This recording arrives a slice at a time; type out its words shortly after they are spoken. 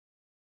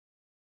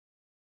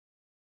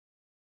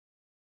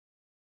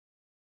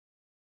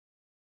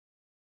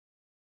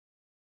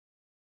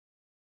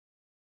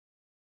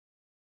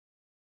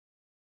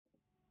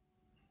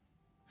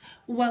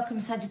Welcome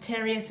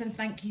Sagittarius, and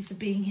thank you for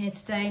being here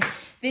today.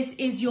 This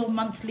is your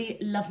monthly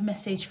love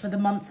message for the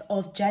month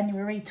of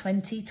January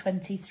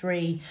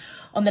 2023.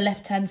 On the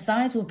left hand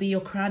side will be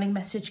your crowning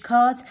message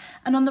cards,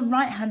 and on the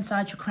right hand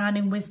side your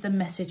crowning wisdom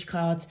message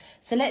cards.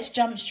 So let's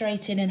jump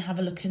straight in and have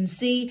a look and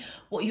see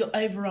what your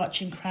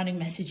overarching crowning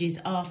messages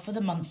are for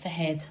the month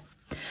ahead.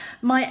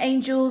 My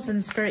angels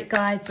and spirit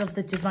guides of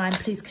the divine,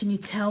 please can you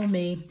tell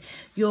me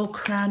your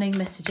crowning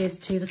messages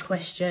to the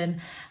question,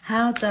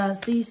 how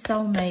does these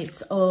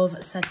soulmates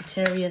of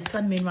Sagittarius,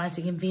 Sun, Moon,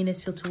 Rising and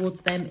Venus feel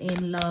towards them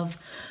in love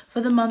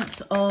for the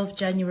month of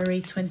January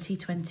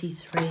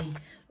 2023?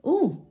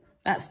 Oh,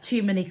 that's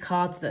too many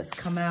cards that's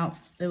come out.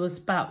 There was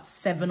about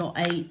 7 or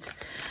 8.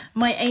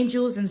 My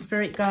angels and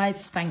spirit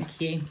guides,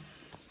 thank you.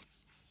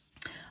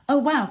 Oh,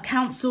 wow.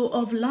 Council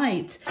of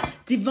Light.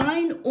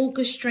 Divine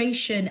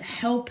orchestration,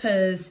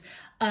 helpers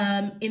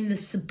in the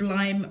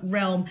sublime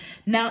realm.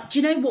 Now, do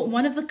you know what?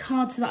 One of the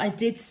cards that I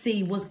did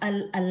see was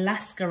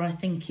Alaska, I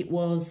think it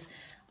was.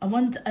 I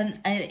wonder, and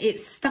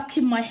it's stuck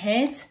in my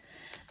head.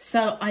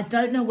 So I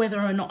don't know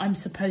whether or not I'm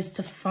supposed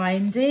to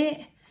find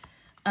it.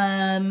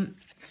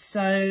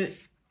 So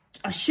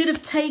I should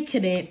have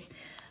taken it.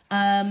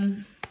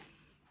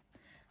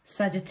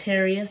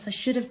 Sagittarius, I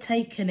should have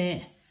taken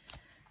it.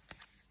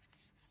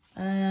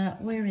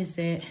 Where is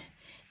it?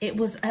 It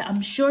was,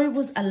 I'm sure it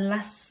was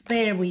Alaska.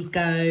 There we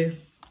go.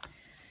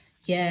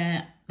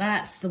 Yeah,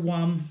 that's the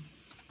one.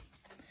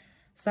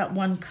 It's that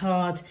one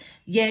card.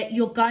 Yeah,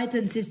 your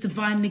guidance is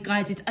divinely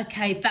guided.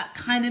 Okay, that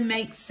kind of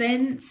makes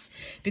sense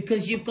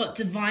because you've got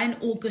divine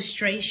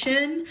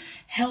orchestration,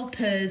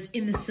 helpers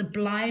in the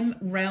sublime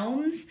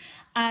realms,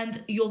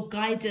 and your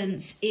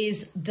guidance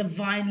is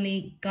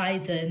divinely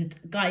guided.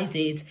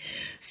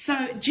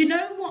 So do you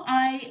know what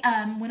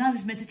when I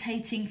was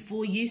meditating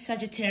for you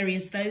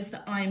Sagittarius, those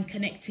that I am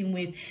connecting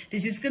with,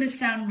 this is going to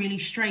sound really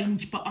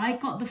strange, but I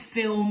got the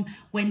film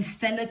When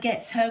Stella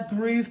Gets Her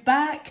Groove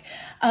Back.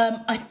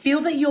 I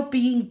feel that you're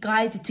being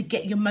guided to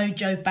get your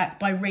mojo back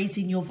by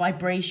raising your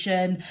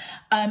vibration,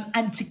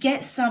 and to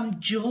get some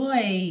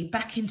joy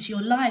back into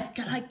your life.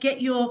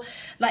 Get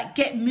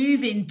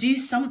moving, do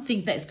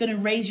something that's going to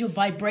raise your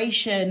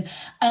vibration.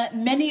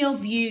 Many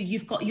of you,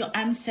 you've got your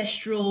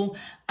ancestral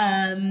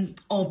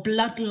or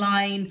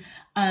bloodline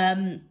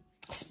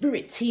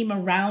spirit team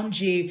around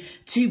you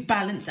to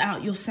balance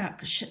out your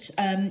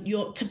system.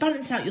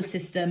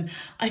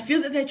 I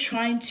feel that they're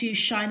trying to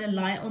shine a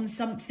light on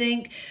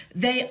something.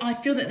 I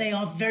feel that they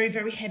are very,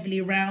 very heavily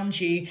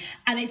around you,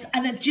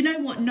 and do you know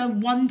what? No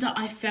wonder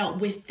I felt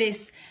with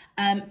this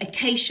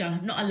acacia,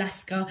 not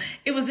Alaska,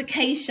 it was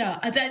acacia.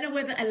 I don't know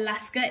whether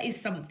Alaska is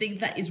something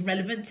that is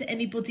relevant to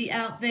anybody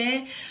out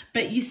there,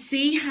 but you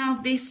see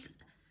how this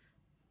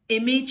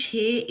image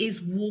here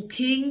is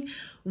walking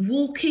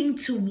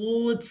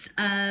towards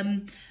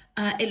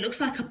it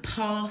looks like a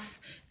path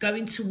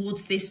going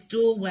towards this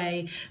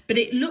doorway, but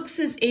it looks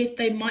as if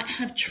they might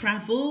have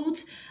traveled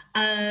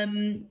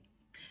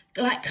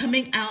like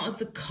coming out of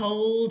the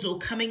cold or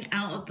coming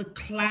out of the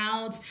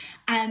clouds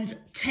and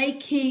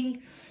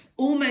taking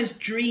almost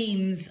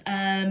dreams,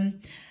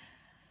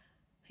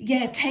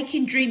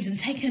 taking dreams and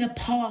taking a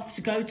path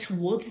to go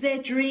towards their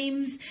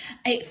dreams.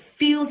 It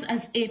feels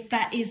as if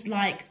that is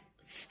like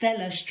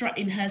Stella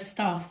strutting her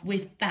stuff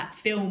with that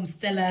film,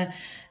 Stella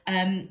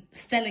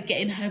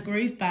getting her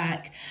groove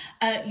back.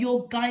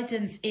 Your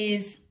guidance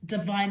is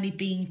divinely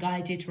being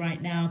guided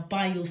right now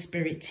by your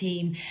spirit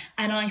team,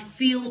 and I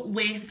feel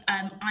with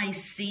I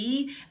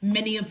see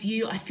many of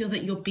you, I feel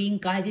that you're being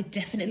guided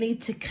definitely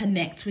to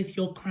connect with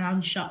your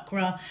crown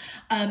chakra,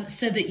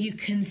 so that you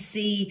can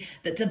see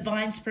that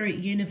divine spirit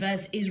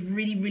universe is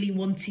really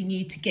wanting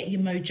you to get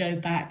your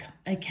mojo back.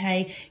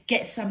 Okay,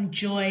 get some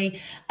joy.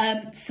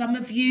 Some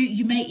of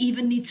you may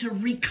even need to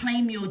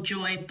reclaim your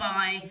joy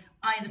by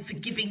either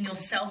forgiving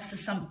yourself for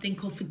something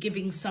or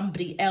forgiving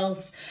somebody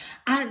else,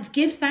 and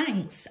give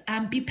thanks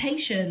and be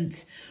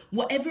patient.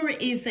 Whatever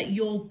it is that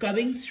you're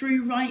going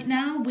through right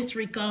now with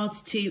regards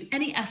to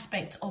any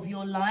aspect of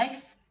your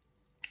life,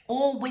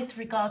 or with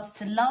regards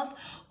to love,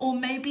 or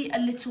maybe a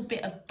little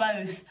bit of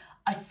both,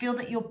 I feel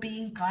that you're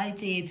being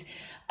guided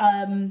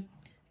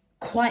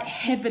quite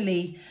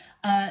heavily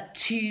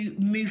to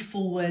move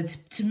forward,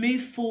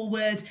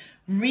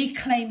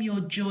 reclaim your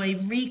joy,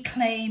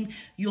 reclaim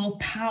your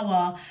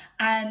power,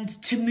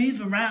 and to move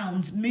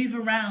around,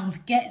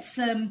 get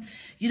some,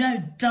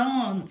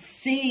 dance,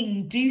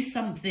 sing, do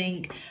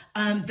something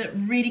that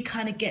really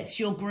kind of gets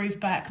your groove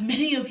back.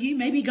 Many of you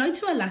maybe go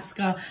to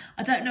Alaska.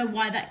 I don't know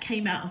why that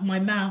came out of my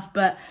mouth,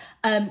 but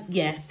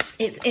yeah,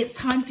 it's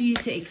time for you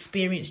to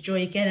experience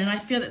joy again. And I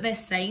feel that they're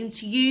saying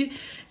to you,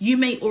 you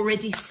may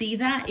already see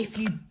that. If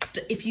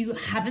you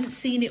haven't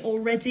seen it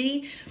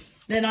already,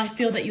 then I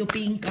feel that you're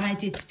being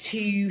guided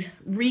to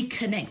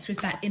reconnect with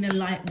that inner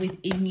light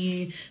within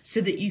you,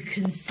 so that you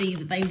can see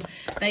that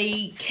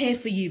they care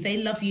for you, they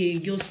love you,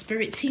 your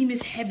spirit team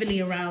is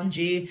heavily around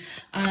you,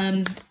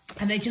 and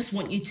they just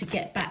want you to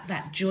get back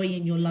that joy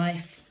in your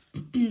life.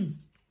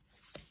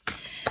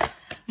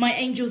 My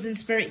angels and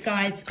spirit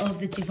guides of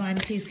the divine,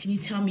 please can you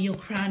tell me your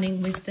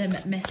crowning wisdom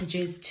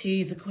messages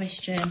to the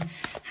question,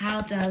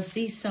 how does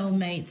these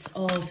soulmates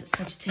of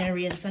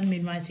Sagittarius, Sun,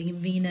 Moon, Rising and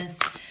Venus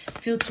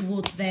feel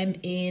towards them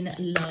in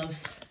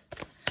love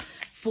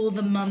for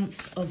the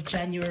month of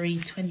January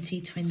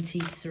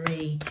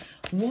 2023?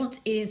 What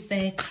is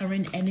their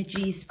current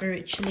energy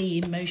spiritually,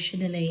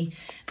 emotionally,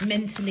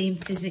 mentally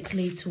and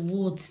physically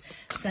towards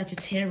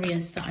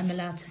Sagittarius that I'm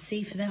allowed to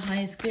see for their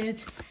highest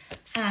good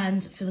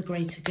and for the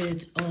greater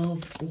good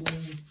of all?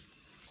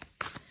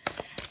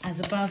 As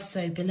above,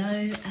 so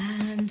below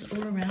and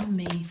all around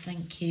me.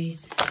 Thank you.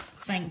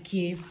 Thank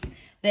you.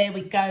 There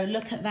we go.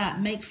 Look at that.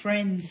 Make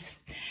friends.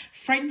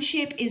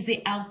 Friendship is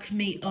the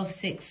alchemy of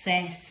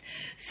success.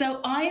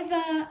 So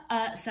either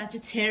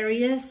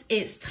Sagittarius,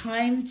 it's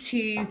time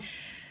to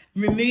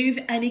remove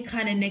any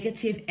kind of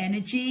negative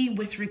energy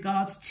with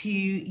regards to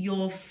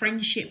your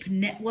friendship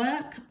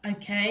network,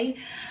 okay?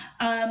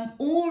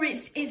 Or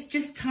it's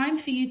just time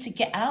for you to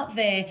get out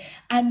there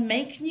and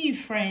make new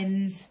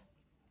friends.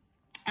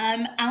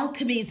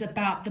 Alchemy is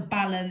about the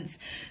balance.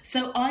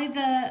 So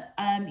either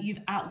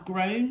you've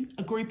outgrown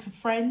a group of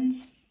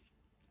friends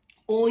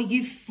or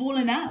you've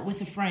fallen out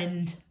with a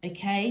friend,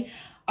 okay?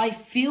 I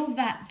feel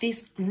that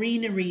this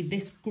greenery,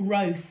 this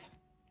growth,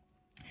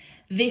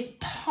 this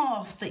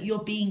path that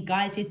you're being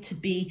guided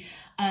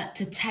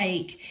to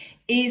take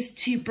is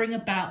to bring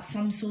about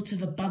some sort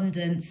of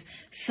abundance,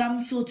 some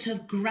sort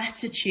of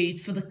gratitude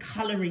for the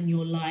colour in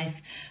your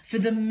life, for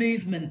the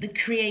movement, the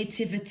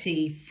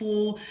creativity,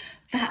 for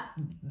that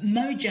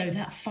mojo,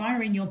 that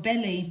fire in your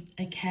belly,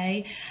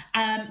 okay?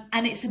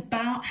 And it's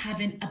about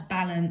having a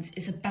balance.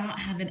 It's about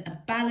having a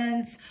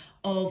balance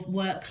of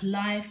work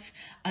life,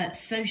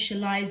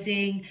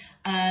 socializing,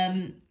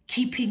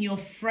 keeping your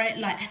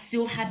friend, like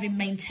still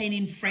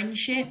maintaining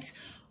friendships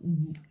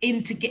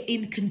in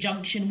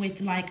conjunction with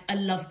like a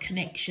love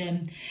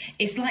connection.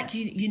 It's like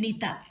you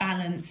need that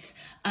balance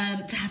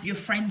to have your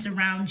friends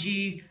around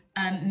you.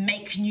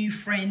 Make new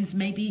friends,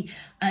 maybe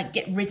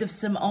get rid of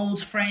some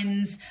old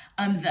friends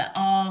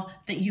that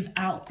you've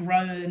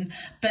outgrown.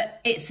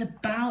 But it's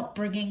about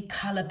bringing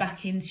color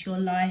back into your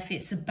life.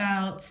 It's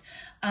about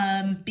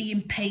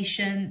being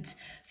patient,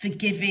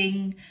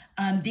 forgiving.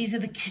 These are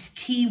the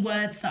key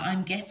words that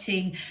I'm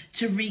getting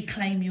to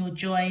reclaim your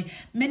joy.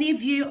 Many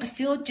of you, I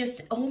feel,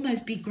 just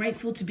almost be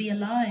grateful to be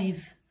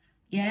alive.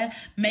 Yeah,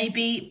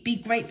 maybe be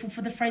grateful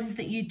for the friends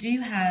that you do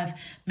have.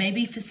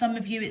 Maybe for some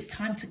of you, it's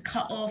time to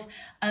cut off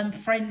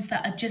friends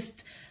that are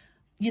just,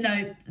 you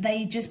know,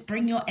 they just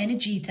bring your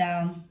energy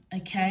down,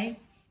 okay?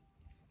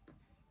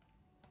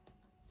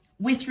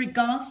 With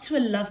regards to a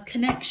love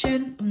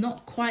connection, I'm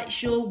not quite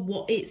sure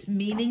what it's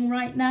meaning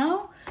right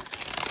now.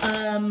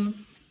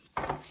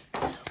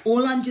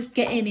 All I'm just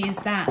getting is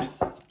that,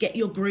 get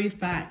your groove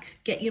back,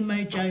 get your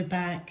mojo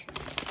back,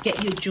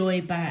 get your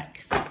joy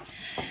back.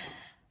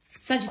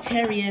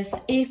 Sagittarius,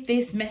 if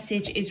this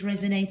message is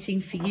resonating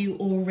for you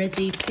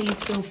already,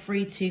 please feel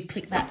free to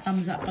click that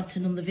thumbs up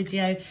button on the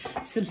video.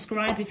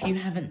 Subscribe if you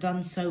haven't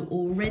done so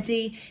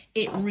already.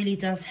 It really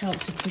does help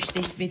to push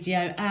this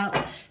video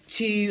out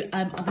to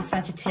other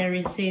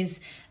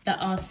Sagittariuses that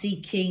are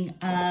seeking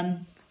a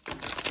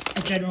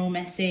general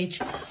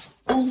message.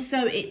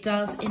 Also, it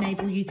does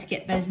enable you to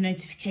get those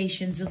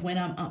notifications of when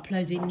I'm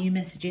uploading new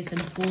messages. And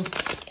of course,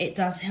 it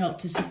does help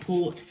to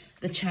support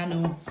the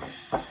channel.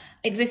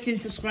 Existing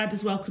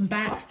subscribers, welcome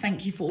back.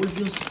 Thank you for all of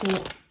your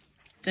support,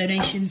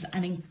 donations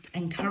and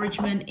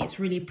encouragement. It's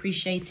really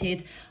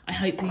appreciated. I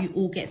hope you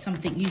all get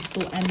something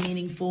useful and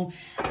meaningful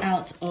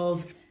out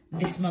of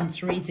this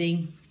month's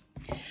reading.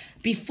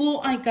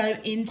 Before I go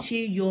into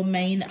your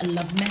main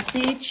love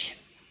message,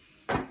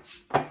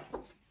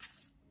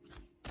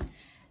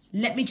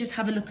 let me just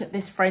have a look at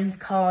this friends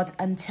card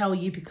and tell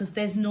you, because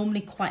there's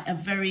normally quite a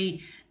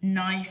very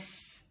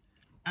nice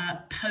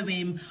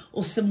poem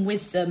or some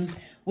wisdom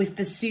with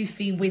the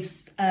Sufi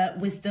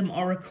wisdom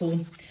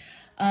oracle.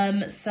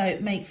 So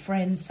make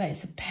friends. So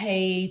it's a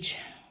page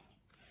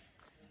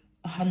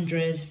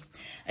 100.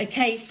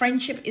 Okay,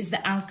 friendship is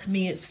the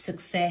alchemy of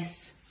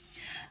success.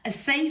 A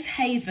safe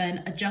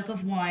haven, a jug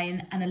of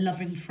wine and a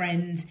loving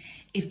friend.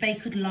 If they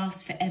could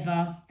last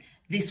forever,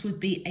 this would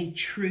be a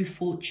true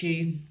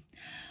fortune.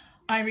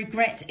 I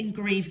regret and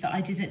grieve that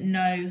I didn't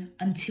know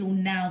until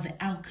now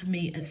the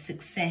alchemy of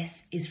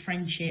success is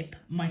friendship,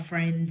 my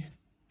friend.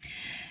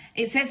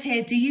 It says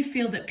here, do you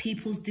feel that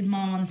people's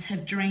demands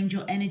have drained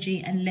your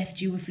energy and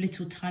left you with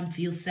little time for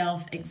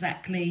yourself?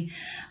 Exactly.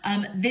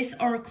 This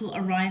oracle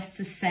arrives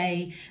to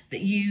say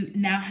that you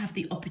now have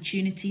the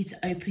opportunity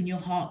to open your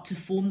heart to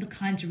form the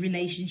kinds of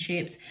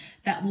relationships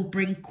that will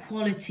bring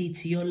quality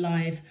to your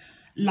life.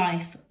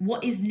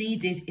 What is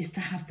needed is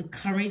to have the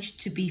courage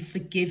to be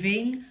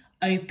forgiving,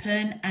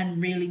 open and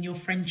real in your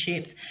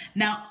friendships.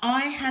 Now,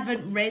 I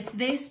haven't read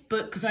this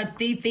book because I've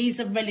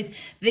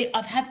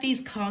had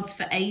these cards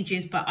for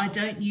ages, but I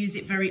don't use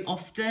it very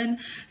often.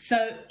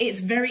 So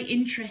it's very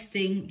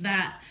interesting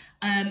that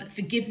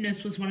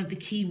Forgiveness was one of the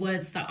key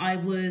words that I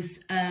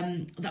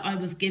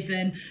was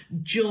given.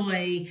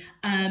 Joy,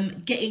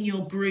 getting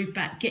your groove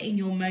back, getting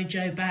your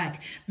mojo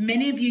back.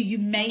 Many of you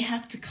may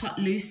have to cut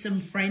loose some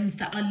friends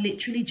that are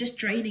literally just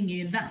draining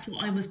you, and that's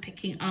what I was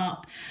picking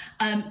up.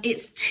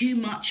 It's too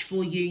much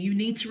for you. You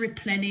need to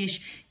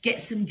replenish,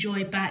 get some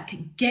joy back,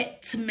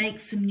 get to make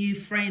some new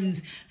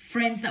friends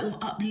that will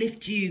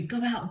uplift you.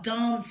 Go out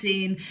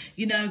dancing,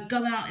 you know,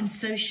 go out and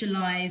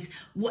socialize,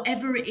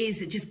 whatever it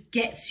is, it just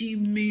gets you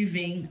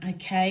moving.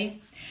 Okay.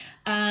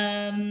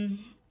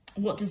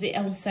 What does it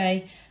else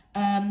say?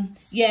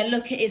 Yeah,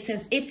 look, it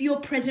says, if your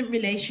present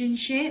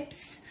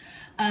relationships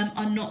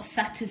are not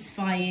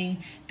satisfying,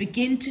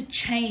 begin to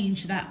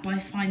change that by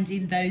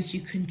finding those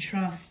you can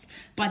trust.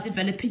 By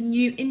developing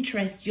new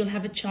interests, you'll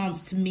have a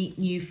chance to meet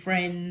new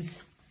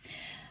friends.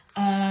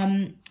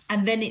 And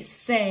then it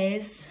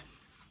says,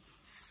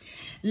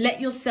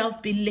 let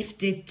yourself be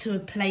lifted to a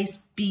place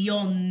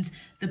beyond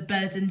the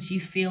burdens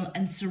you feel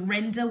and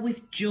surrender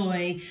with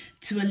joy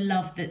to a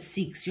love that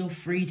seeks your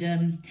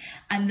freedom.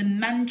 And the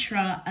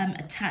mantra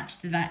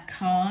attached to that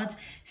card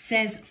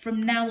says,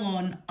 from now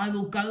on, I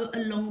will go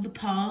along the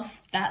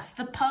path. That's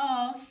the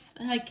path,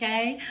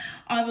 okay?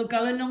 I will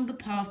go along the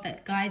path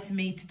that guides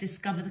me to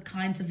discover the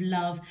kind of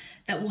love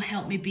that will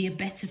help me be a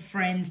better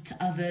friend to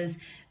others.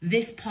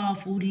 This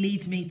path will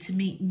lead me to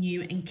meet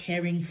new and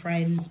caring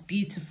friends.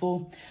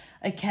 Beautiful.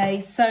 Okay,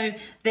 so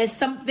there's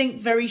something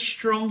very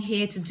strong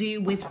here to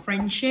do with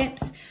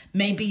friendships.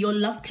 Maybe your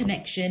love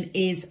connection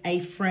is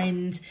a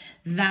friend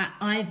that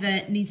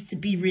either needs to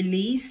be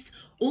released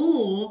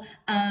or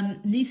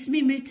needs to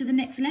be moved to the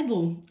next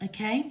level.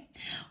 Okay,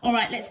 all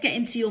right, let's get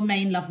into your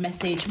main love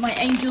message. My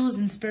angels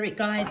and spirit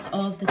guides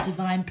of the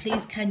divine,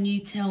 please can you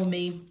tell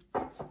me,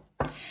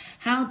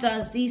 how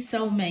does these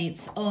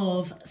soulmates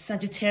of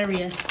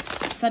Sagittarius,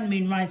 Sun,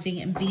 Moon,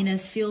 Rising and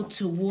Venus feel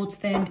towards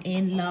them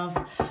in love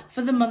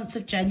for the month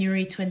of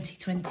January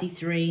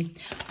 2023?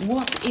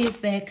 What is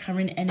their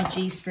current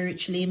energy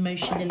spiritually,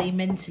 emotionally,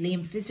 mentally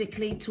and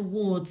physically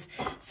towards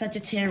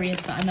Sagittarius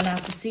that I'm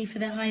allowed to see for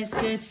their highest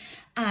good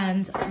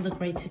and for the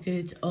greater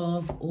good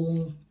of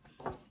all?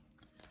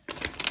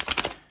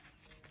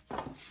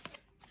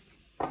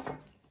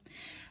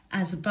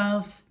 As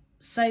above,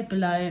 so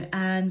below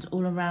and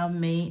all around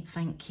me.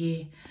 Thank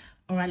you.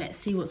 All right, let's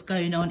see what's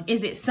going on.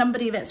 Is it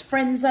somebody that's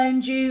friend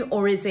zoned you,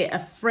 or is it a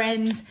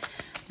friend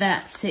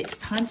that it's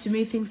time to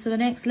move things to the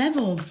next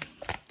level?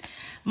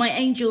 My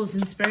angels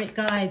and spirit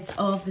guides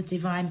of the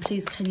divine,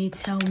 please can you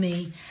tell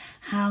me,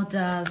 how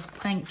does,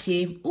 thank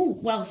you. Oh,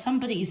 well,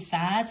 somebody's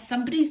sad.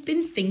 Somebody's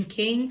been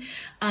thinking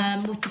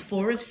with the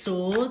Four of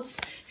Swords.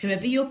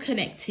 Whoever you're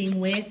connecting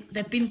with,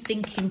 they've been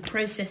thinking,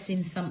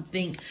 processing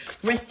something,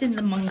 resting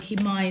the monkey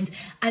mind.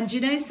 And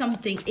you know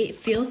something, it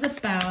feels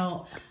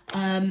about,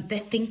 they're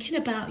thinking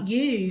about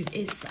you.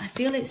 I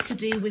feel it's to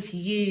do with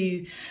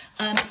you.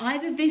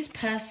 Either this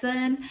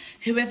person,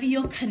 whoever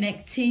you're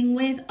connecting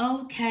with,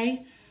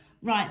 okay,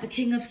 right, the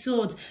King of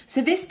Swords.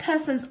 So this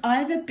person's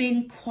either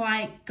been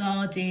quite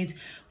guarded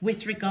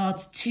with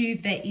regards to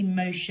their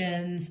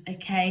emotions,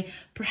 okay?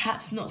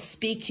 Perhaps not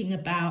speaking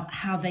about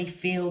how they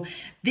feel.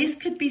 This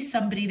could be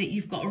somebody that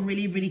you've got a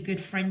really, really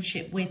good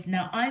friendship with.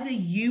 Now, either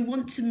you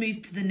want to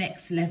move to the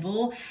next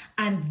level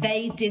and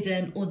they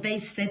didn't, or they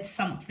said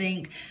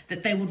something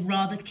that they would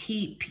rather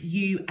keep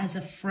you as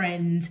a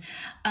friend.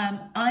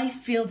 I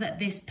feel that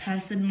this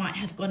person might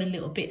have gone a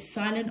little bit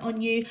silent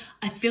on you.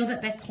 I feel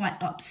that they're quite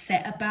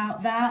upset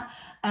about that,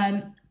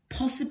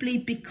 possibly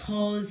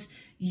because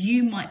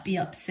you might be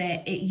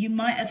upset. You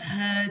might have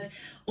heard,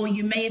 or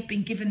you may have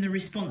been given the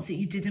response that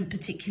you didn't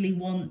particularly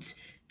want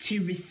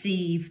to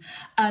receive.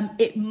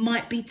 It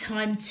might be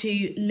time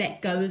to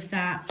let go of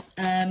that,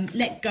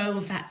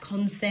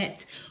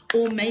 concept,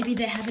 or maybe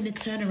they're having a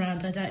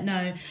turnaround, I don't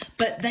know.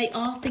 But they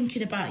are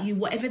thinking about you.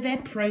 Whatever they're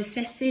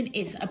processing,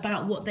 it's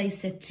about what they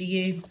said to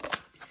you.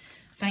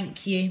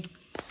 Thank you.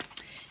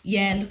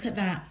 Yeah, look at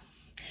that.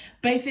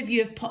 Both of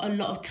you have put a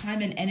lot of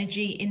time and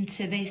energy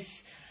into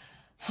this,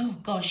 oh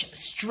gosh,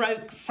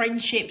 stroke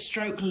friendship,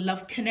 stroke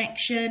love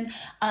connection.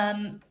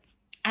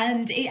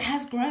 And it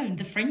has grown.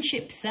 The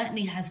friendship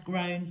certainly has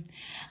grown.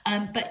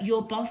 But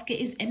your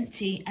basket is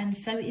empty and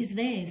so is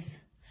theirs.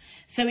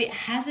 So it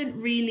hasn't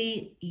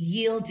really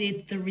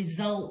yielded the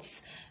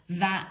results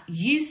that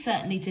you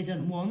certainly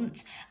didn't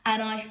want.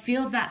 And I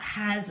feel that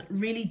has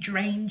really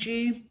drained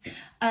you,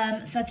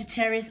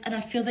 Sagittarius. And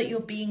I feel that you're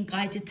being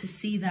guided to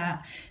see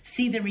that,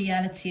 see the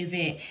reality of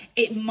it.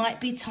 It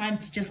might be time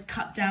to just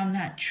cut down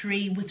that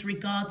tree with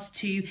regards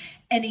to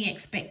any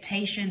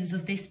expectations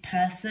of this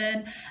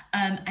person,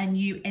 and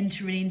you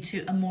entering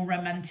into a more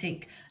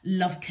romantic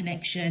love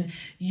connection.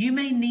 You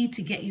may need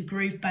to get your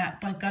groove back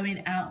by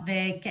going out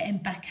there, getting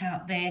back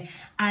out there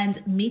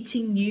and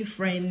meeting new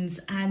friends,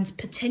 and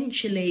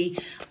potentially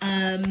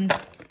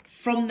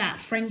from that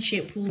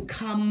friendship will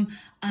come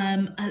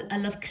a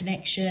love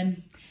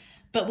connection.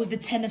 But with the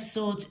Ten of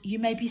Swords, you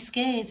may be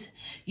scared.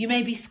 You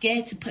may be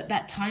scared to put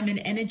that time and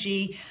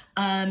energy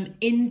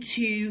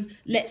into,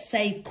 let's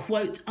say,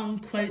 quote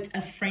unquote,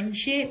 a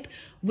friendship,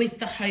 with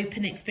the hope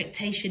and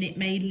expectation it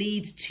may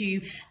lead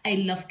to a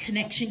love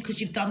connection,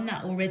 because you've done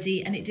that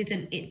already and it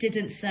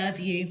didn't serve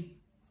you.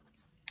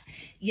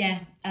 Yeah,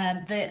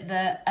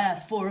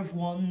 the Four of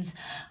Wands.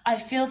 I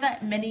feel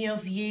that many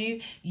of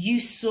you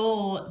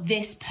saw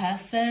this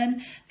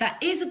person that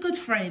is a good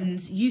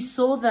friend. You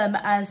saw them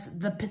as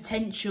the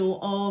potential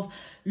of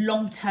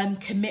long-term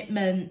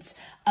commitment,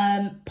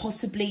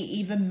 possibly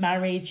even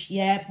marriage.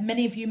 Yeah,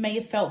 many of you may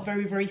have felt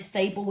very, very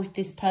stable with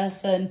this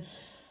person.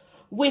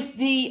 With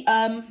the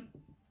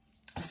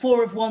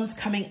Four of Wands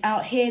coming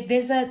out here,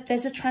 there's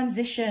a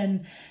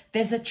transition.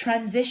 There's a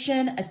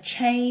transition, a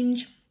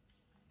change.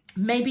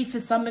 Maybe for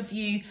some of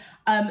you,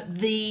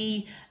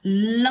 the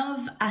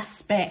love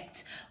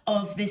aspect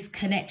of this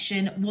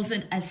connection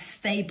wasn't as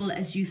stable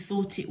as you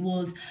thought it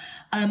was.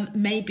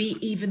 Maybe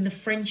even the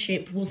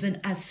friendship wasn't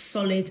as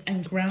solid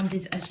and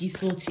grounded as you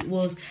thought it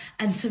was.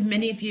 And so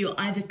many of you are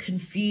either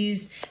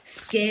confused,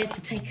 scared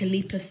to take a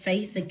leap of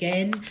faith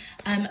again.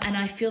 And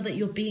I feel that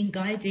you're being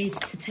guided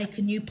to take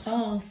a new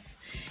path.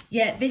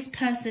 Yeah, this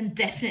person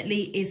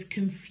definitely is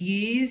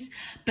confused,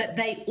 but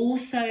they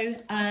also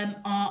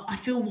I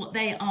feel what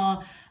they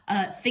are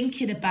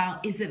thinking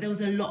about is that there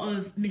was a lot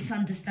of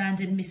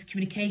misunderstanding,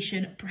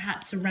 miscommunication,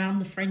 perhaps around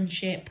the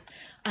friendship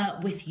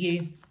with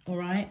you. All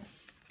right,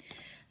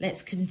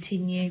 let's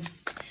continue.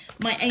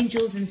 My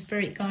angels and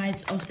spirit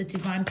guides of the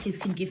divine, please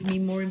can give me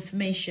more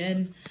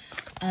information.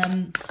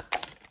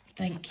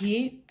 Thank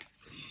you.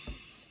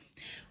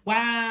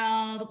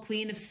 Wow, the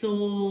Queen of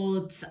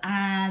Swords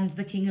and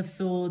the King of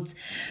Swords.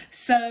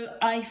 So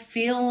I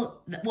feel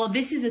that, well,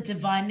 this is a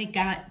divinely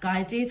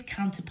guided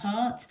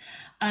counterpart.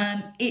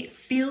 It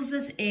feels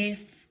as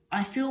if,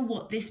 I feel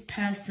what this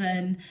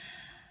person,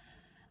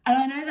 and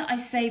I know that I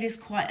say this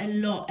quite a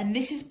lot, and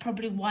this is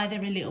probably why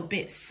they're a little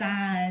bit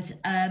sad.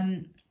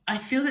 I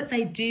feel that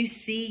they do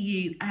see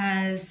you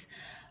as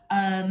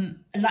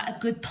like a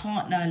good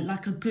partner,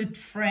 like a good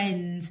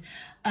friend.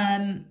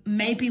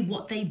 Maybe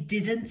what they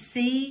didn't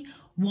see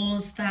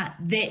was that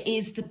there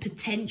is the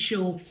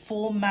potential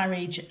for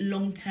marriage,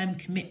 long-term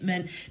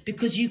commitment,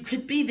 because you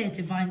could be their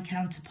divine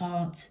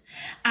counterpart,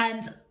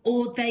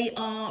 or they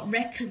are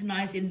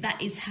recognizing that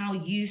is how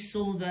you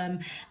saw them,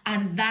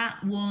 and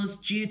that was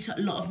due to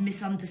a lot of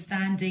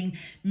misunderstanding,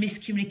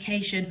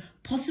 miscommunication,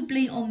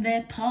 possibly on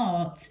their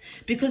part,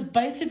 because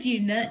both of you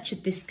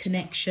nurtured this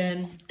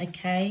connection.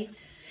 Okay,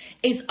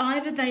 it's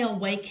either they are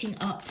waking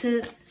up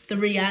to the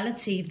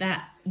reality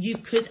that you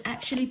could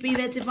actually be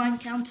their divine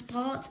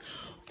counterpart,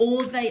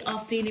 or they are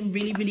feeling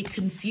really, really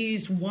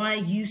confused why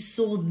you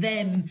saw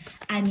them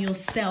and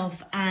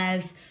yourself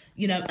as,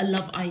 you know, a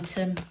love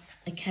item.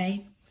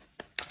 Okay.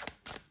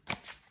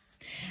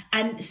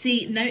 And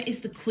see, notice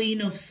the Queen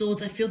of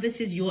Swords. I feel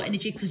this is your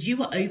energy because you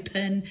were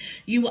open.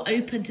 You were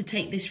open to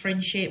take this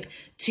friendship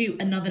to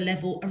another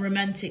level, a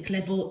romantic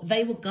level.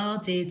 They were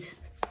guarded.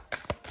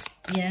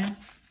 Yeah.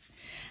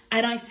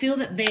 And I feel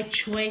that their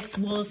choice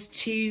was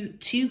to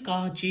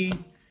guard you.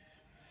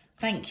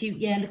 Thank you.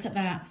 Yeah, look at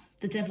that.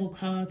 The Devil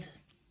card.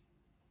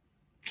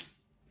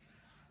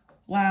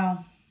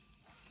 Wow.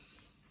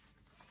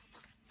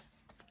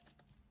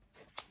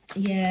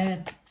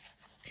 Yeah.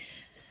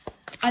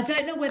 I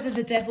don't know whether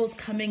the Devil's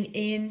coming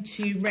in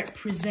to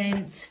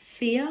represent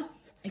fear.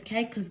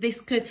 Okay, because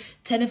this could,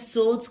 Ten of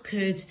Swords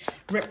could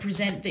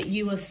represent that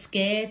you are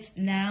scared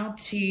now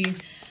to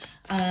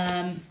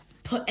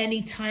put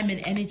any time and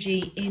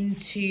energy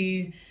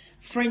into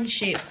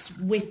friendships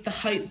with the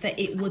hope that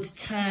it would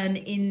turn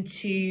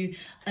into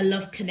a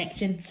love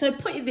connection. So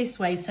put it this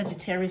way,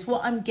 Sagittarius,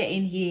 what I'm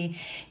getting here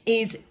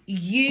is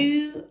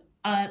you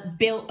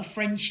built a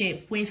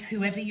friendship with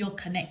whoever you're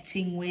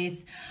connecting with.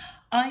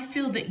 I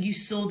feel that you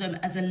saw them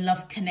as a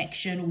love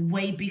connection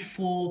way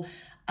before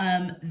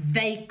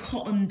they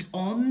cottoned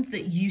on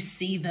that you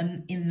see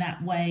them in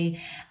that way.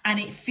 And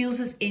it feels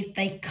as if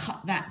they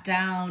cut that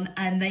down,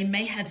 and they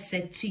may have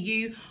said to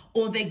you,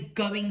 or they're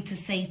going to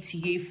say to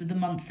you for the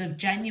month of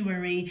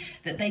January,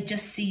 that they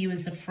just see you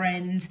as a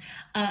friend.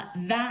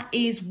 That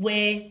is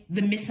where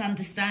the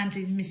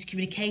misunderstanding,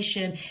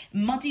 miscommunication,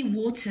 muddy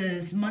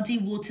waters.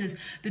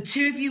 The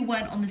two of you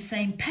weren't on the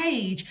same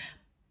page,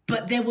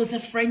 but there was a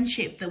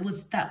friendship that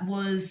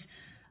was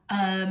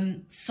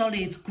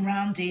solid,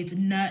 grounded,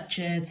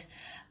 nurtured.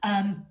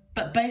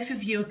 But both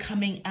of you are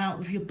coming out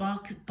with your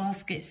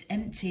baskets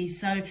empty.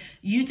 So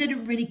you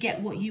didn't really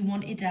get what you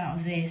wanted out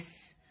of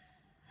this.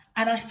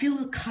 And I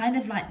feel kind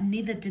of like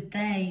neither did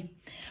they.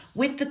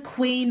 With the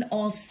Queen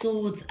of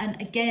Swords,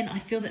 and again, I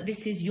feel that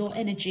this is your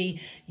energy.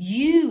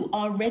 You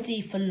are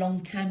ready for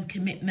long-term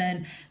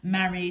commitment,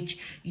 marriage.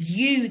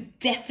 You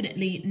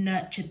definitely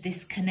nurtured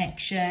this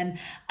connection.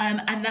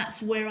 And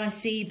that's where I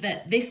see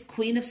that this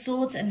Queen of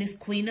Swords and this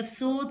Queen of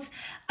Swords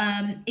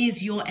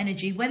is your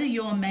energy. Whether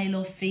you're male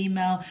or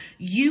female,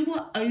 you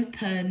were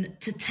open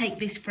to take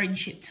this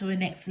friendship to a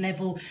next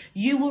level.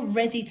 You were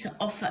ready to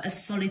offer a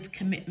solid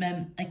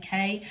commitment,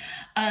 okay?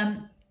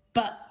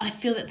 but I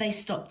feel that they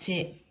stopped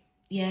it.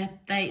 Yeah,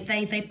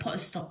 they put a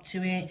stop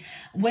to it,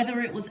 whether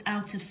it was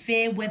out of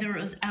fear, whether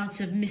it was out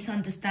of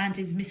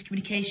misunderstandings,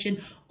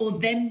 miscommunication, or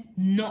them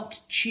not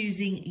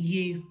choosing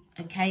you.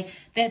 Okay,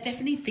 they're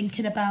definitely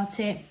thinking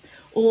about it,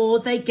 or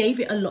they gave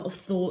it a lot of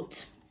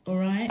thought. All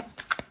right,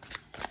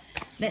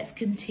 let's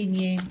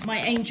continue. My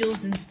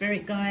angels and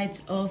spirit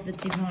guides of the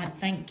divine,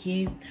 thank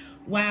you.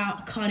 Wow,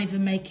 I can't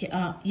even make it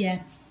up.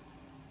 Yeah,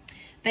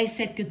 they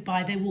said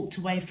goodbye. They walked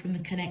away from the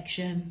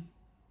connection.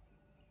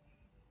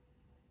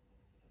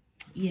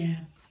 Yeah.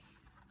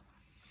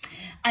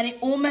 And it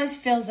almost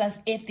feels as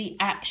if the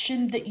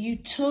action that you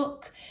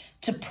took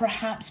to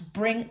perhaps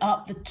bring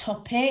up the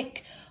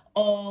topic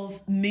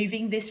of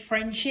moving this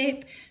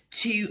friendship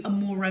to a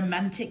more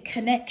romantic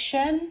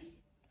connection,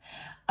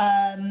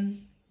 how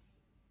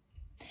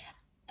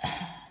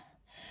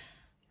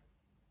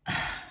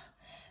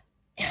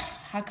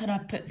can I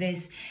put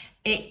this?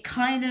 It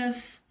kind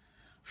of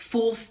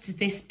forced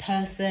this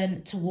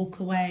person to walk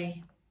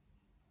away.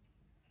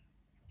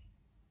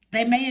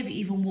 They may have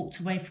even walked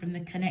away from the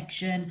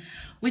connection.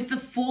 With the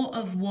Four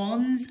of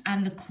Wands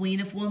and the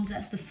Queen of Wands,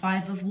 that's the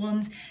Five of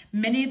Wands,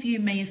 many of you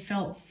may have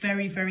felt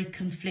very, very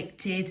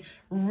conflicted,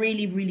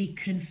 really, really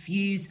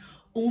confused,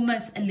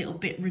 almost a little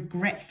bit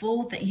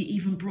regretful that you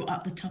even brought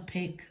up the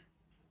topic.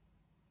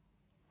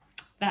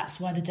 That's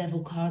why the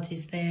Devil card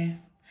is there.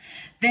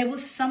 There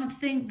was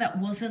something that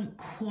wasn't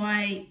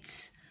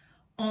quite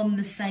on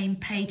the same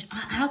page.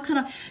 How can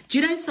I, do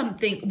you know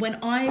something?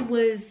 When I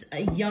was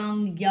a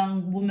young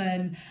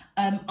woman,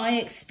 I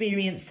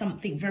experienced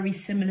something very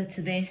similar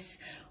to this,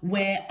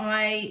 where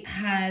I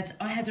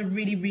had a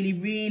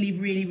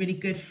really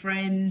good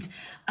friend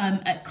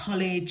at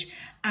college,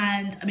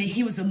 and I mean,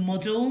 he was a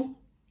model.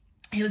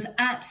 He was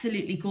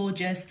absolutely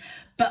gorgeous,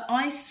 but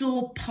I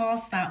saw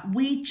past that.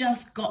 We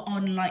just got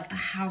on like a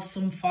house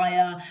on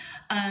fire.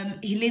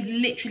 He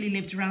literally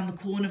lived around the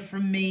corner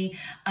from me.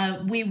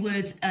 We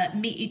would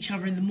meet each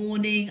other in the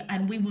morning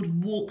and we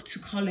would walk to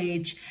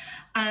college.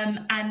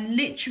 And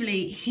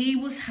literally he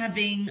was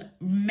having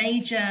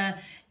major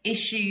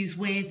issues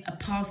with a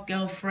past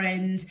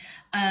girlfriend,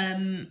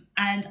 and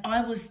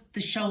I was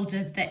the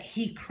shoulder that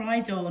he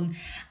cried on.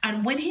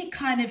 And when he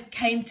kind of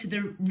came to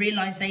the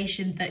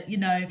realization that, you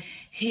know,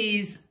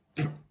 his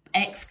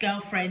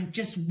ex-girlfriend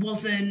just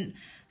wasn't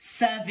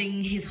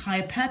serving his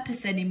higher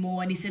purpose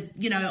anymore, and he said,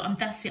 you know,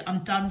 that's it,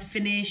 I'm done,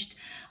 finished,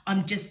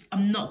 I'm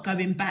not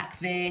going back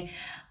there.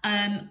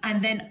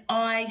 And then did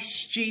I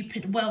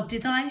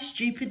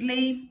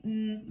stupidly,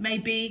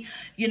 maybe,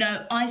 you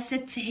know, I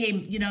said to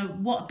him, you know,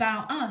 what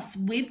about us?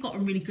 We've got a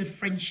really good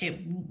friendship.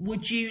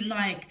 Would you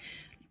like,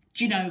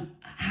 do you know,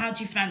 how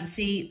do you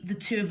fancy the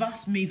two of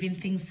us moving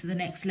things to the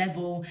next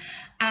level?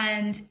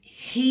 And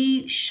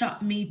he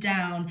shut me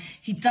down.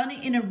 He'd done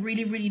it in a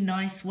really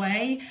nice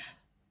way,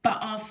 but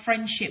our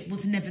friendship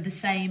was never the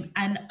same.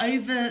 And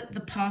over the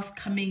past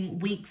coming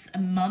weeks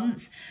and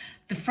months,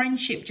 the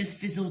friendship just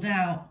fizzled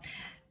out.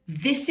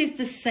 This is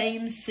the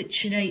same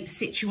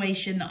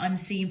situation that I'm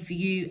seeing for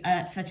you,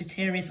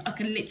 Sagittarius. I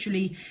can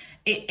literally,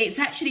 it's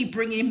actually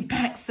bringing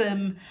back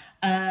some,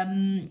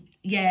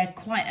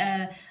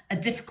 quite a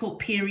difficult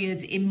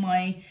period in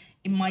my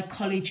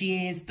college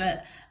years.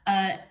 But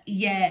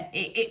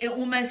it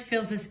almost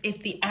feels as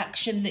if the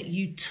action that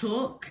you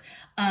took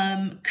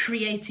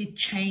created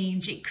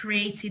change, it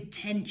created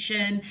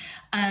tension,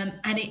 and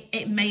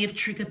it may have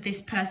triggered this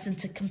person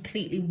to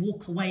completely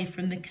walk away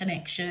from the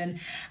connection.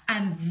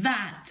 And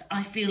that,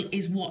 I feel,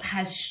 is what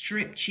has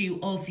stripped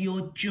you of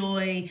your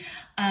joy,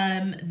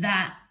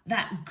 that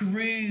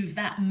groove,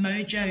 that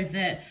mojo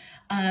that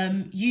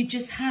you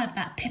just have,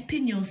 that pep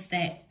in your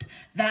step,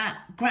 that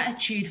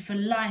gratitude for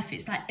life.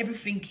 It's like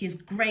everything is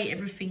great,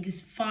 everything is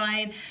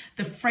fine,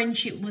 the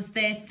friendship was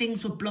there,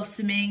 things were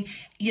blossoming.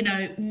 You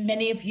know,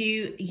 many of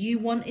you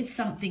wanted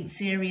something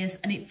serious,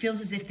 and it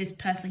feels as if this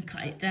person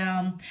cut it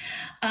down.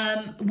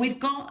 We've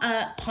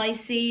got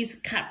Pisces,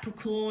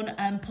 Capricorn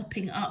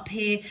popping up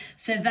here,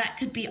 so that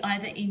could be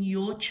either in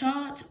your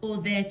chart or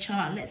their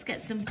chart. Let's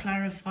get some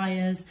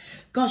clarifiers.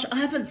 Gosh, I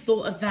haven't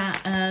thought of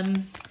that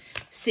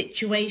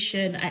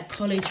situation at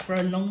college for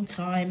a long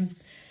time.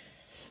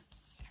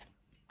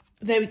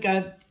 There we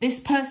go. This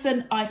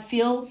person, I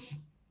feel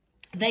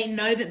they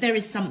know that there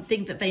is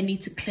something that they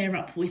need to clear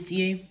up with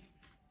you.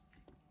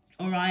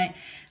 All right.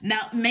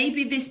 Now,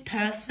 maybe this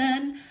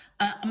person,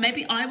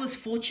 maybe I was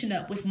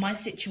fortunate with my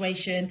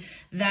situation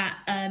that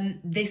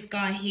this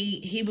guy,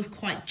 he was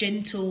quite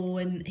gentle,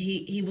 and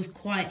he was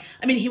quite,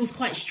 I mean, he was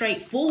quite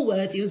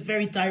straightforward. He was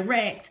very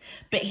direct,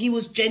 but he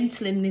was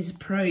gentle in his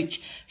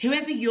approach.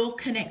 Whoever you're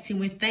connecting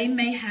with, they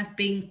may have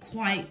been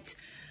quite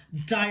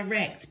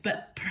direct,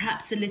 but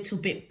perhaps a little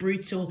bit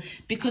brutal,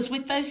 because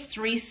with those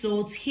three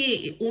swords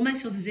here, it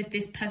almost feels as if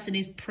this person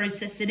is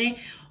processing it,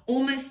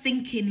 almost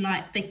thinking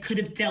like they could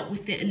have dealt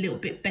with it a little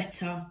bit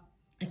better.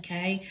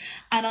 Okay,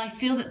 and I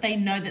feel that they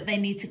know that they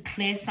need to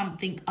clear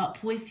something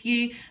up with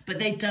you, but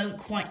they don't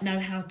quite know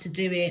how to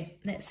do it.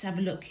 Let's have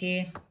a look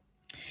here.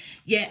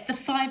 Yeah, the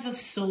Five of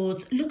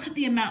Swords. Look at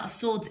the amount of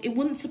swords. It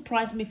wouldn't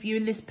surprise me if you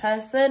and this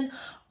person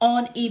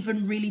aren't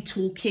even really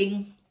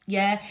talking.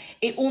 Yeah,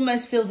 it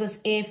almost feels as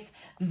if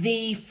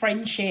the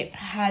friendship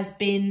has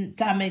been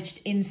damaged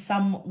in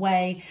some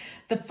way.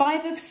 The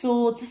Five of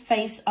Swords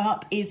face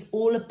up is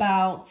all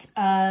about,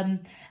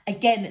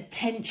 again,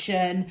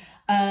 tension,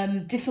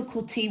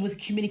 difficulty with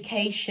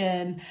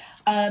communication.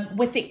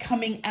 With it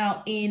coming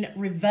out in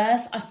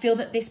reverse, I feel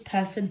that this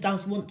person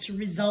does want to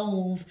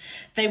resolve.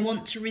 They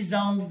want to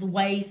resolve the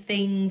way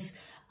things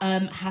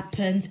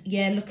happened.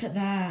 Yeah, look at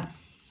that.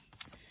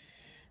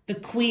 The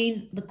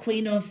Queen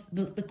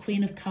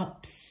of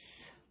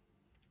Cups.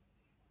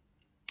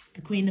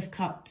 The Queen of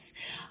Cups.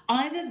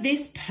 Either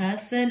this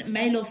person,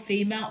 male or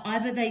female,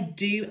 either they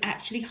do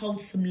actually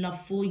hold some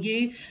love for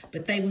you,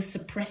 but they were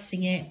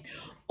suppressing it.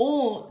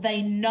 Or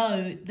they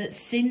know that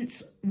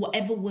since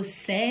whatever was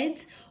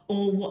said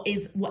or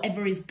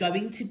whatever is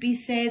going to be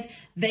said,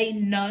 they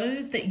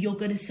know that you're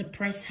going to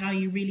suppress how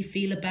you really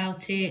feel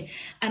about it.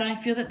 And I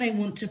feel that they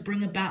want to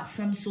bring about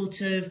some sort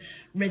of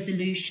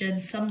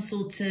resolution, some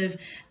sort of,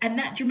 and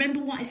that, do you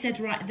remember what I said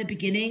right at the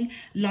beginning?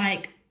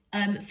 Like,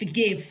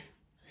 forgive.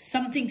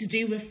 Something to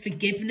do with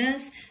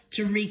forgiveness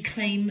to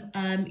reclaim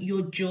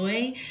your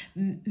joy.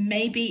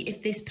 Maybe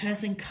if this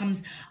person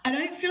comes, I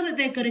don't feel that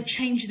they're going to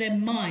change their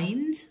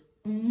mind.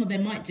 Well, they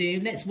might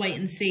do. Let's wait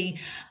and see.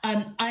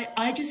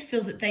 I just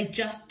feel that they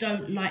just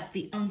don't like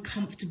the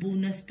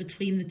uncomfortableness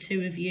between the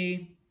two of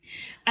you.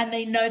 And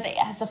they know that it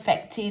has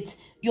affected,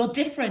 you're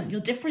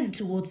different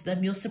towards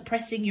them. You're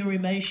suppressing your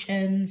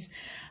emotions.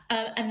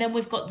 And then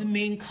we've got the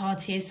Moon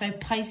card here. So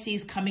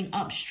Pisces coming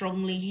up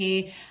strongly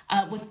here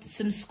with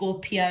some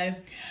Scorpio.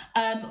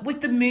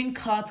 With the Moon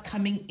card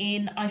coming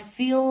in, I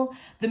feel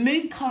the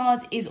Moon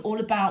card is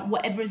all about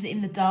whatever is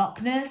in the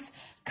darkness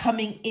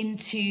coming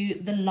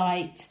into the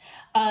light.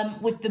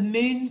 With the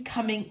Moon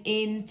coming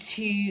in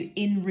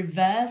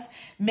reverse,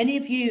 many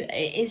of you,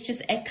 it's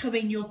just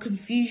echoing your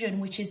confusion,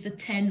 which is the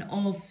Ten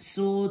of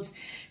Swords.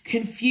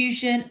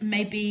 Confusion,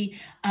 maybe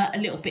a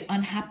little bit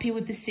unhappy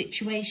with the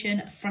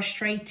situation,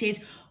 frustrated,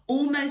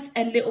 almost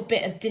a little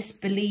bit of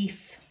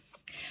disbelief.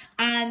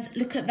 And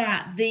look at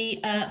that, the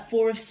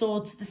Four of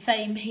Swords, the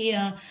same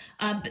here,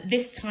 but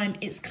this time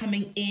it's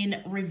coming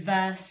in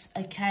reverse,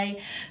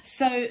 okay?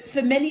 So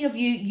for many of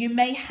you, you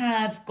may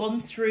have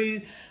gone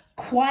through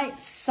quite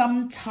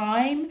some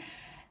time.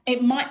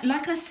 It might,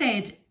 like I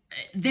said,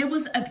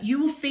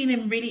 you were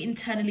feeling really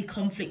internally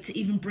conflict to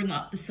even bring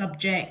up the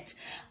subject,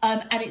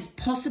 and it's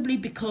possibly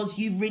because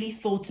you really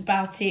thought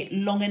about it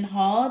long and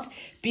hard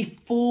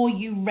before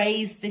you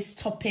raised this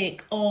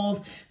topic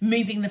of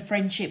moving the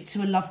friendship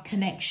to a love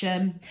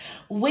connection.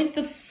 With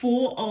the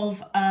Four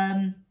of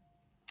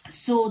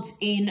Swords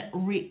in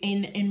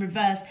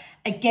reverse,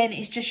 again,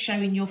 it's just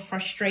showing your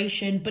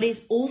frustration, but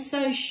it's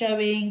also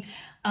showing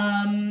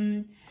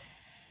a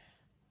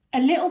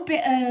little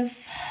bit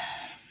of,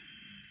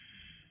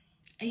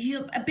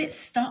 you're a bit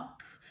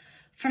stuck,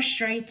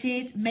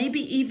 frustrated, maybe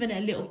even a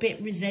little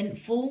bit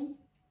resentful.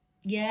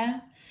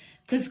 Yeah,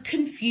 because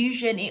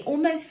confusion, it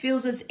almost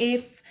feels as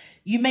if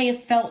you may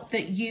have felt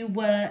that you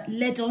were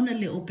led on a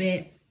little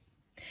bit.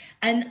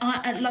 And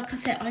like I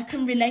said, I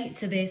can relate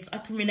to this. I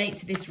can relate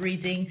to this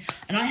reading.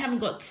 And I haven't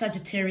got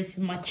Sagittarius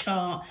in my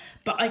chart,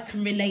 but I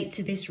can relate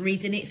to this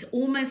reading. It's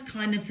almost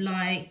kind of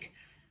like,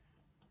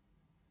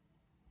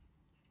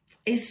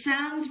 it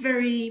sounds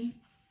very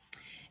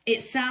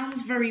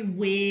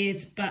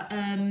weird, but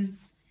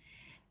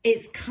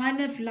it's kind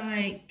of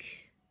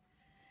like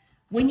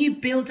when you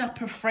build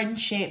up a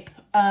friendship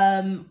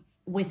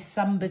with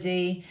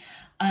somebody,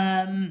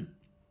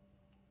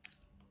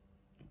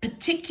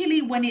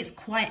 particularly when it's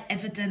quite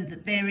evident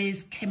that there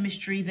is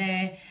chemistry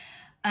there,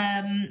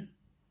 and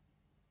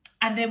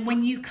then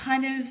when you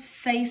kind of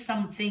say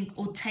something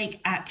or take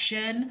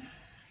action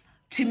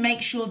to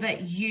make sure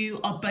that you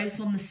are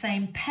both on the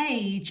same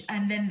page,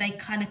 and then they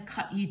kind of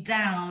cut you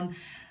down.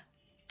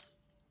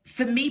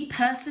 For me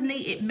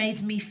personally, it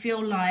made me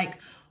feel like,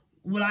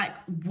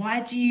 why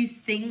do you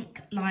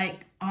think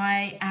like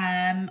why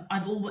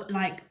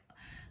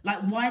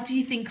do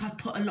you think I've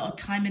put a lot of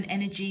time and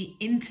energy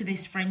into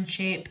this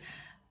friendship?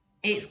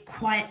 It's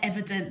quite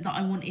evident that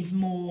I wanted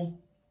more,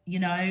 you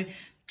know,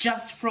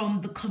 just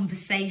from the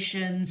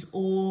conversations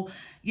or,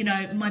 you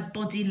know, my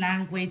body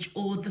language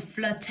or the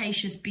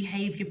flirtatious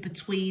behavior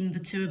between the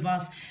two of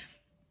us.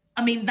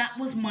 I mean, that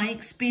was my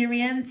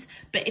experience.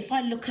 But if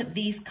I look at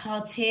these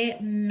cards here,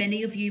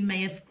 many of you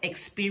may have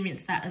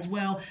experienced that as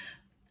well.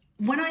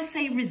 When I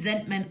say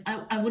resentment,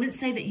 I wouldn't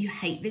say that you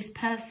hate this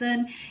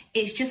person.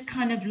 It's just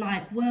kind of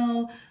like,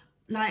 well,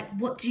 like,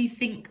 what do you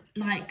think,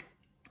 like,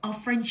 our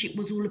friendship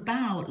was all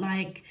about?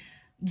 Like,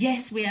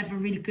 yes, we have a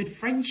really good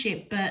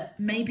friendship, but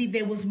maybe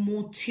there was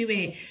more to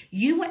it.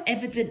 You were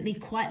evidently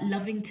quite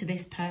loving to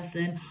this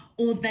person,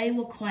 or they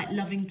were quite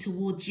loving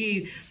towards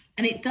you.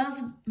 And it does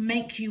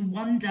make you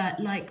wonder,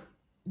 like,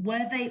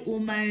 were they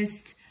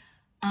almost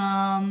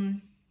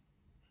riding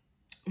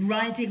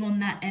on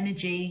that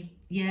energy?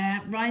 Yeah,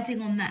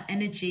 riding on that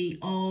energy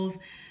of,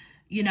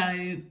 you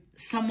know,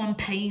 someone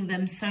paying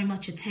them so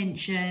much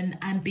attention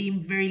and being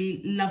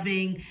very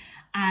loving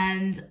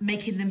and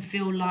making them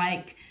feel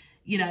like,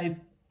 you know,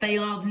 they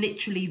are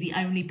literally the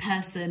only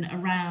person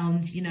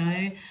around, you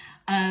know.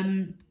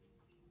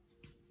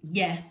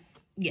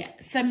 Yeah,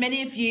 so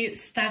many of you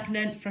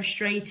stagnant,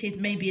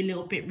 frustrated, maybe a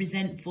little bit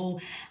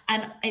resentful.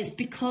 And it's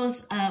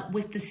because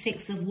with the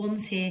Six of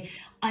Wands here,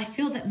 I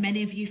feel that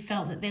many of you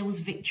felt that there was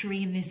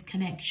victory in this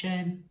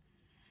connection.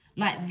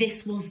 Like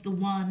this was the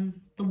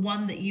one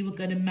that you were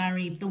going to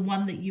marry, the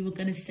one that you were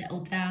going to settle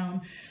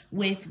down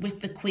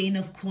with the Queen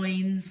of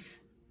Coins.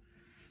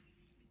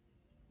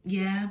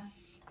 Yeah.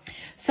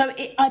 So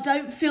I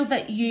don't feel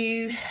that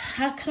you,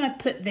 how can I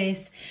put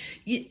this?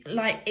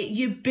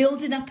 You're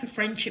building up a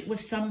friendship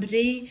with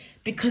somebody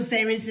because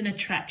there is an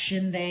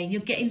attraction there. You're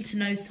getting to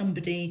know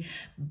somebody,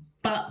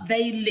 but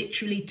they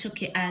literally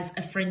took it as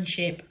a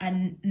friendship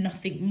and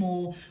nothing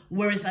more.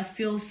 Whereas I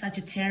feel,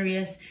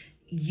 Sagittarius,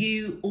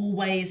 you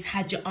always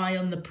had your eye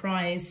on the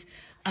prize.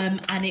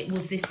 And it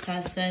was this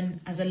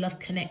person as a love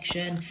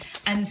connection.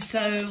 And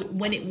so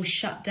when it was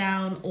shut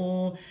down,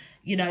 or,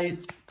 you know,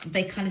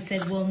 they kind of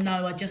said, well,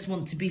 no, I just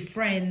want to be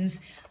friends.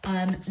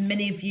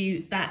 Many of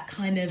you, that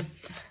kind of,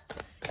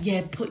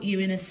 yeah, put you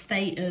in a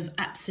state of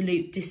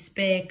absolute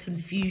despair,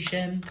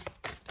 confusion.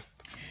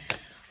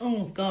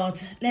 Oh, God.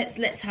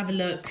 Let's have a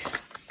look.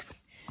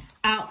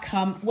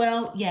 Outcome.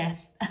 Well, yeah.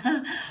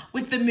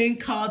 With the Moon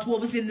card, what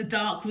was in the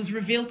dark was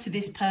revealed to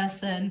this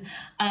person,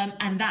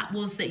 and that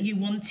was that you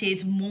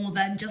wanted more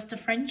than just a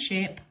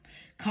friendship.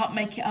 Can't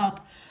make it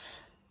up.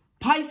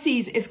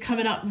 Pisces is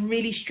coming up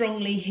really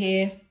strongly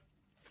here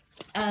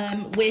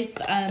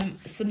with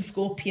some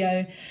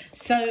Scorpio.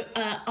 So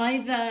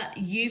either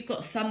you've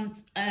got some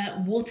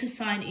water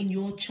sign in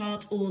your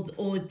chart,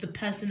 or the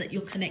person that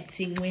you're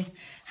connecting with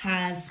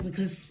has,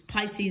 because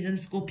Pisces and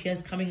Scorpio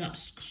is coming up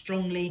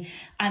strongly.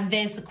 And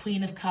there's the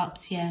Queen of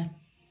Cups, yeah.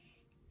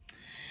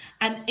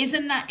 And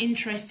isn't that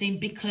interesting?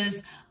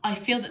 Because I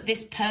feel that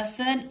this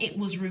person, it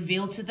was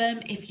revealed to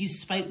them, if you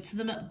spoke to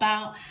them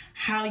about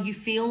how you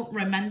feel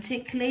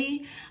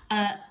romantically,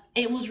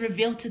 it was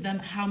revealed to them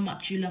how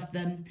much you love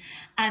them.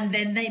 And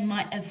then they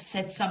might have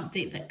said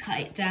something that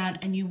cut it down,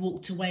 and you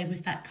walked away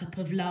with that cup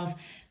of love,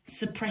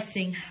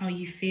 suppressing how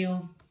you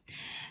feel.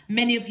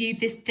 Many of you,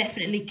 this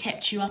definitely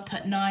kept you up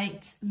at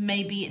night.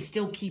 Maybe it's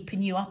still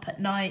keeping you up at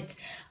night.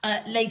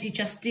 Lady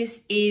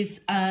Justice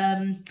is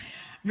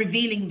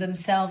revealing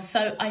themselves.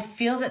 So I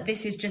feel that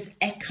this is just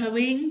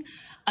echoing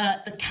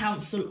the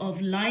Council of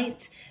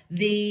Light,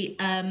 the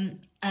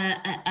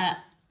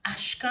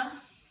Ashka,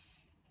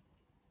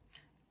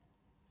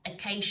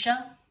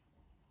 Acacia,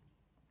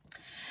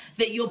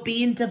 that you're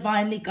being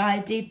divinely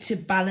guided to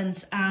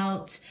balance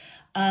out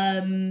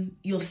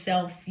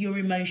yourself, your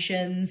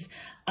emotions,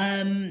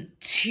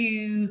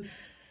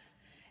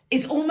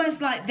 it's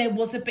almost like there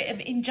was a bit of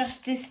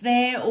injustice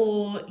there,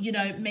 or, you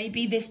know,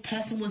 maybe this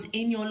person was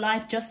in your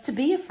life just to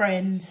be a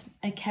friend,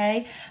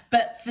 okay?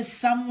 But for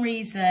some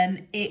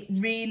reason, it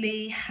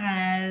really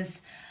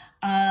has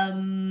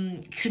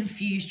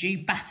confused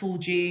you,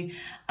 baffled you,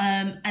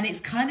 and it's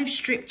kind of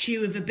stripped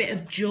you of a bit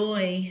of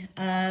joy.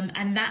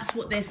 And that's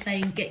what they're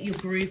saying, get your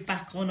groove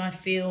back on, I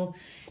feel.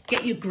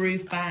 Get your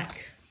groove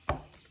back.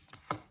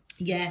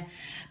 Yeah,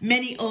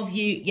 many of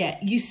you, yeah,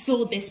 you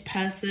saw this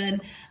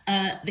person,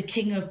 the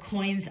King of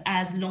Coins,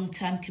 as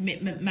long-term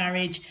commitment,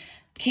 marriage.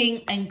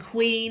 King and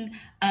Queen,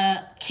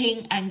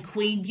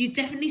 you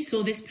definitely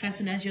saw this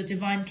person as your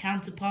divine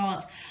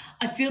counterpart.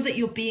 I feel that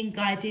you're being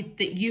guided,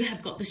 that you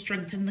have got the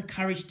strength and the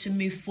courage to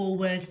move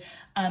forward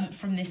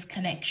from this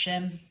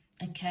connection,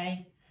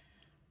 okay?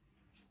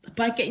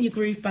 By getting your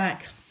groove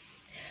back.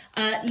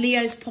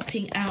 Leo's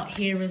popping out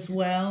here as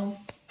well.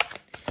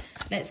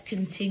 Let's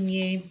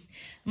continue.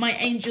 My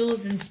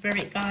angels and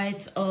spirit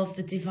guides of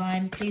the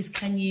divine, please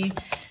can you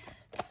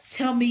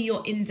tell me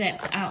your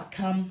in-depth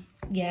outcome?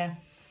 Yeah.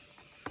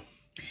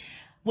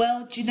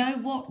 Well, do you know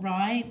what,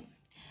 right?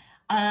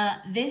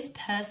 This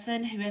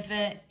person,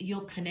 whoever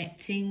you're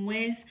connecting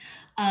with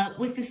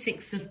the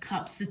Six of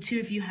Cups, the two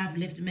of you have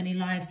lived many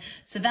lives.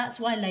 So that's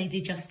why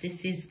Lady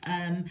Justice is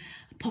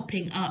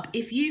popping up.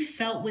 If you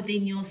felt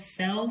within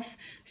yourself,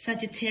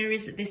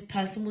 Sagittarius, that this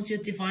person was your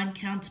divine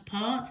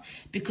counterpart,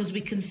 because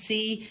we can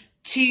see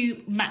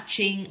two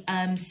matching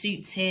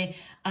suits here,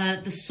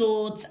 the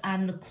swords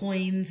and the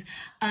coins,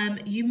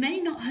 you may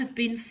not have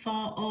been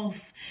far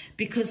off,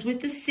 because with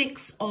the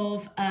Six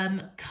of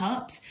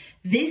Cups,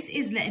 this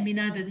is letting me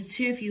know that the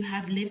two of you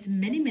have lived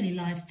many, many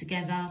lives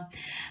together.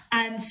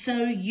 And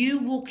so you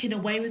walking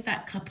away with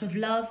that cup of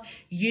love,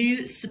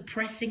 you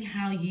suppressing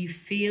how you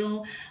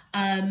feel,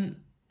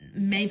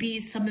 maybe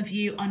some of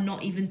you are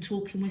not even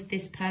talking with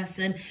this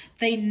person.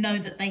 They know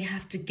that they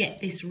have to get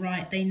this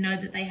right. They know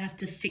that they have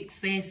to fix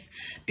this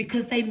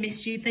because they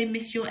miss you. They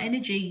miss your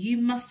energy. You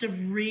must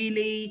have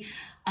really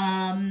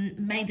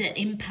made an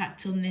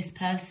impact on this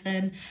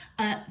person.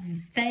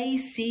 They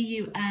see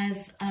you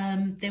as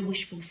their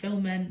wish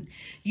fulfillment.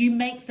 You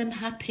make them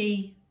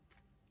happy.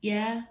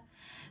 Yeah.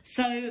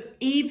 So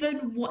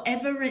even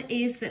whatever it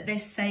is that they're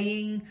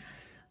saying,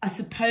 I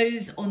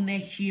suppose on their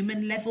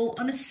human level,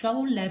 on a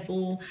soul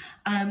level,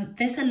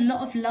 there's a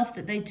lot of love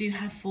that they do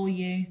have for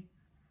you.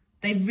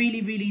 They really,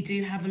 really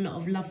do have a lot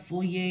of love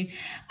for you.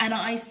 And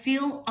I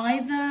feel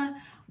either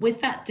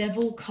with that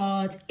Devil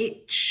card,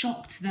 it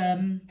shocked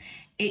them.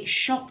 It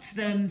shocked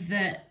them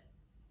that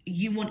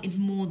you wanted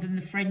more than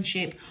the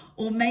friendship.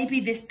 Or maybe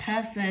this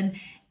person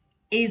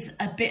is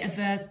a bit of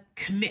a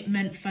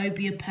commitment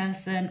phobia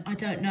person. I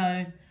don't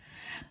know.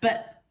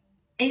 But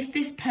if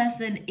this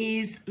person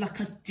is like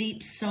a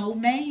deep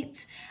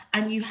soulmate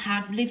and you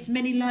have lived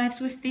many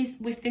lives with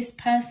this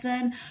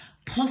person,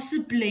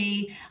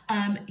 possibly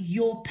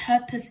your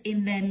purpose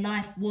in their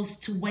life was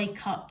to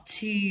wake up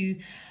to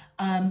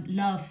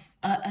love,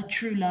 a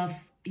true love,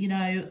 you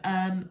know,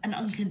 an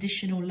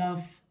unconditional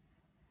love,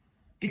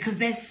 because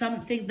there's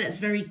something that's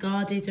very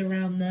guarded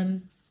around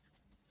them.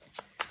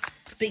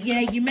 But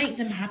yeah, you make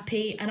them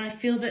happy, and I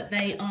feel that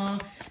they are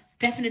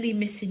definitely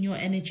missing your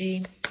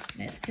energy.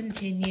 Let's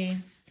continue.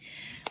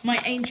 My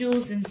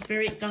angels and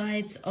spirit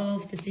guides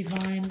of the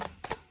divine,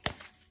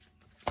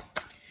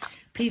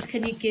 please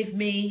can you give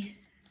me,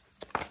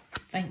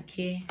 thank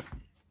you.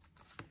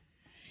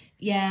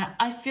 Yeah,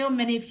 I feel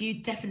many of you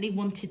definitely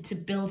wanted to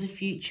build a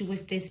future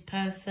with this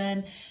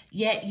person,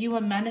 yet you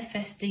were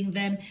manifesting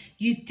them.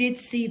 You did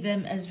see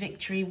them as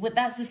victory. Well,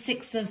 that's the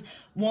Six of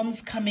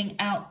Wands coming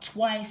out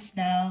twice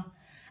now,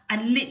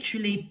 and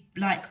literally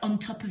like on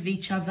top of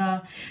each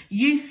other.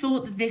 You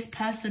thought that this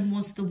person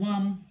was the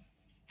one.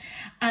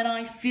 And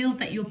I feel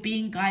that you're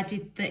being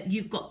guided, that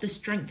you've got the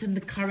strength and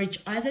the courage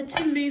either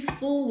to move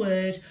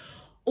forward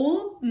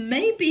or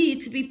maybe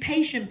to be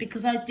patient,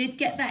 because I did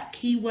get that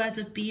key word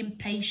of being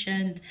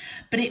patient.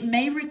 But it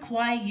may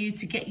require you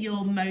to get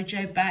your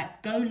mojo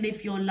back, go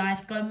live your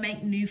life, go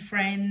make new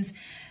friends.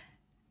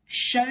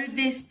 Show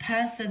this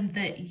person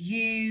that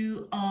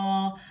you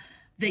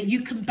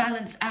can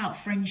balance out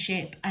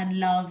friendship and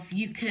love.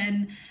 You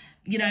can,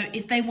 you know,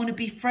 if they want to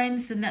be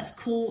friends, then that's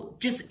cool.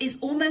 Just, it's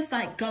almost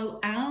like go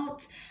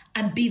out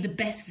and be the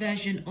best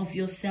version of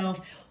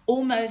yourself.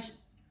 Almost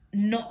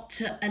not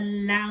to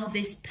allow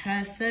this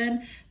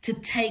person to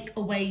take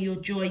away your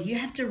joy. You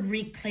have to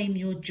reclaim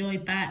your joy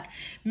back.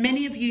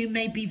 Many of you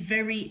may be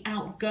very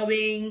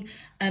outgoing,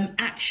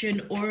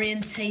 action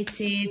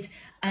orientated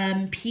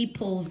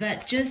people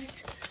that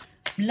just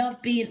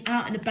love being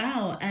out and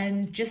about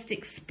and just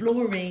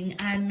exploring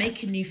and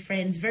making new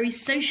friends. Very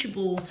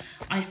sociable,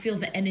 I feel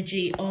the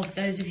energy of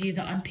those of you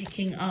that I'm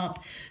picking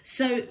up.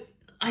 So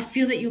I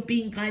feel that you're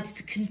being guided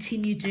to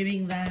continue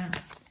doing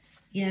that.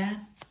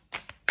 Yeah.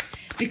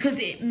 Because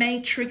it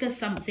may trigger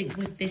something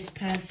with this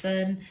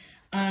person,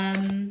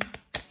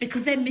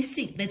 because they're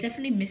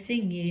definitely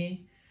missing you.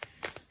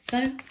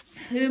 So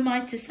who am I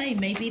to say?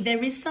 Maybe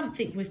there is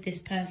something with this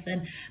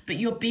person, but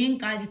you're being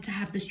guided to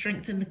have the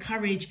strength and the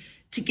courage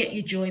to get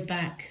your joy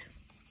back.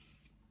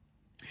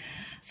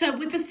 So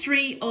with the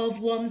Three of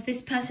Wands,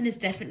 this person is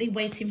definitely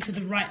waiting for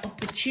the right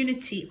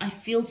opportunity, I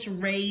feel, to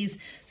raise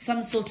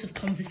some sort of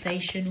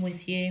conversation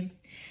with you.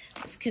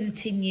 Let's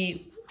continue.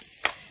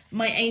 Oops.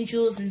 My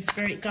angels and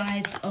spirit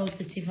guides of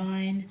the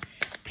divine,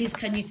 please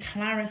can you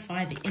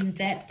clarify the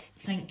in-depth?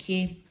 Thank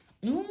you.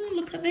 Oh,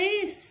 look at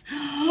this.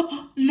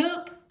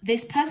 Look,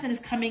 this person is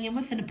coming in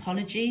with an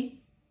apology,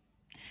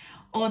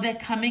 or they're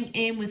coming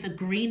in with a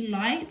green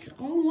light.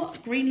 Oh,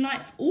 what green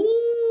light?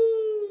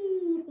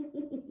 Ooh,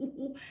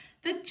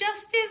 the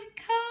Justice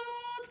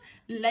card.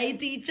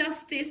 Lady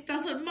Justice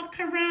doesn't muck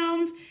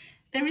around.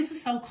 There is a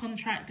soul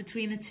contract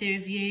between the two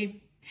of you.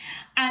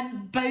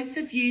 And both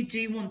of you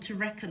do want to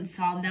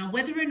reconcile. Now,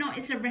 whether or not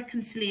it's a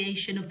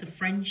reconciliation of the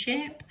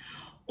friendship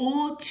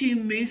or to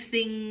move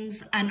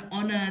things and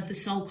honor the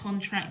soul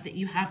contract that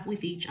you have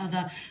with each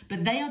other,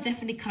 but they are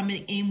definitely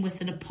coming in with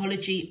an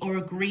apology or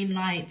a green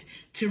light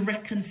to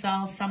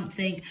reconcile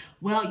something.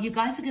 Well, you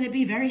guys are going to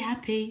be very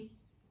happy.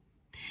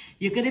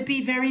 You're going to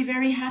be very,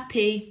 very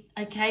happy,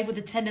 okay, with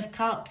the Ten of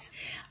Cups.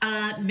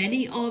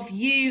 Many of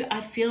you,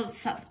 I feel,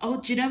 oh,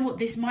 do you know what?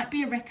 This might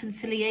be a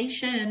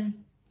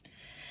reconciliation.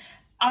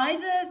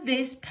 Either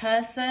this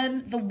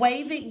person, the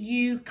way that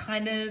you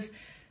kind of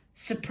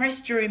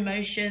suppressed your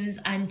emotions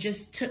and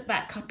just took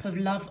that cup of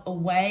love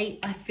away,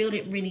 I feel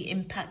it really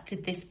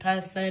impacted this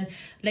person.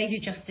 Lady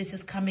Justice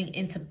is coming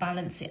in to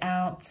balance it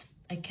out,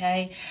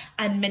 okay?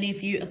 And many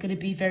of you are going to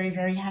be very,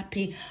 very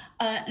happy.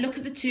 Look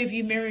at the two of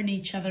you mirroring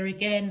each other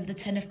again, the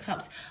Ten of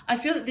Cups. I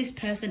feel that this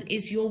person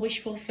is your wish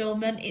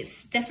fulfillment.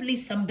 It's definitely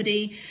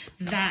somebody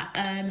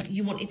that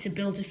you wanted to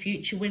build a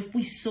future with.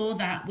 We saw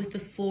that with the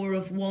Four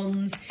of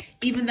Wands,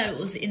 even though it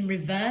was in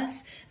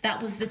reverse.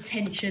 That was the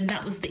tension,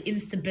 that was the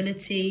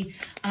instability,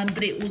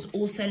 but it was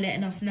also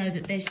letting us know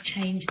that there's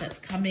change that's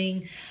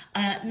coming.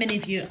 Many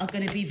of you are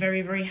going to be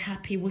very, very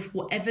happy with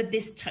whatever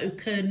this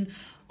token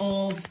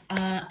of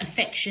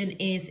affection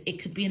is. It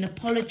could be an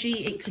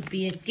apology, it could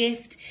be a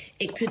gift,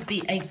 it could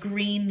be a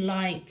green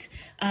light,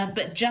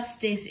 but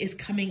justice is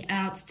coming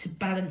out to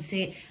balance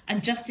it,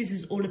 and justice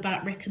is all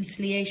about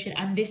reconciliation,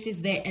 and this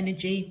is their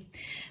energy,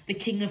 the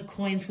King of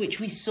Coins, which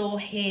we saw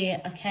here,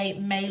 okay,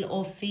 male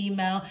or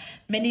female.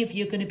 Many of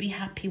you are going to be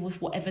happy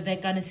with whatever they're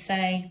going to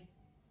say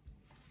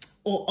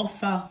or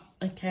offer,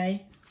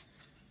 okay?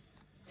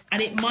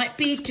 And it might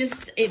be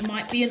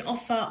an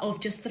offer of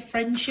just the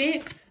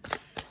friendship.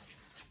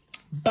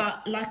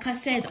 But like I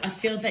said, I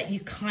feel that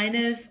you kind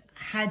of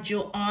had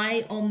your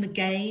eye on the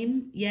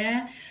game,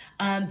 yeah?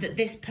 That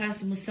this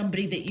person was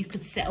somebody that you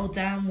could settle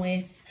down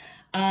with.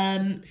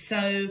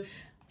 So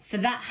for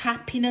that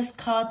happiness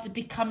card to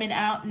be coming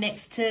out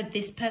next to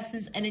this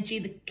person's energy,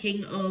 the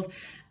King of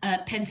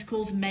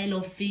Pentacles, male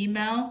or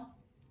female,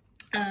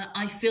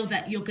 I feel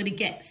that you're going to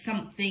get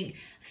some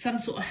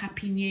sort of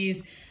happy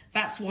news.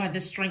 That's why the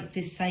strength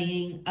is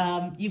saying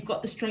you've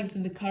got the strength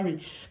and the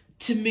courage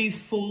to move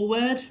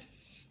forward.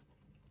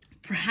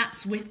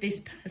 Perhaps with this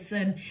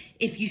person,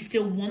 if you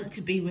still want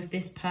to be with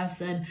this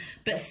person,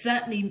 but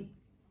certainly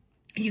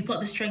you've got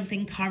the strength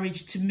and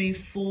courage to move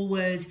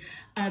forward,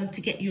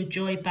 to get your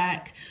joy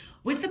back.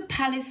 With the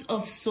Palace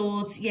of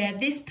Swords, yeah,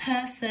 this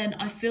person,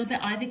 I feel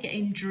they're either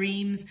getting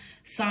dreams,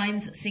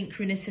 signs,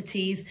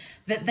 synchronicities,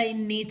 that they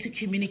need to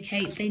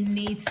communicate. They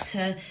need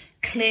to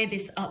clear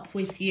this up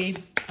with you.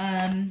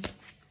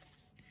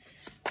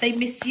 They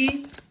miss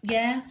you,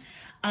 yeah.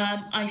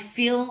 I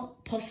feel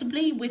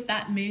possibly with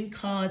that Moon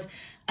card,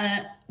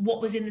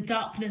 what was in the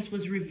darkness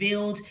was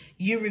revealed.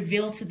 You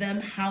revealed to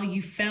them how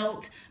you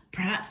felt.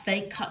 Perhaps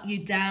they cut you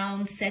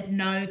down, said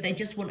no, they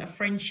just want a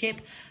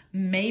friendship.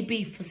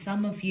 Maybe for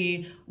some of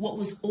you, what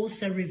was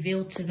also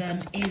revealed to them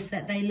is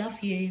that they love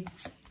you.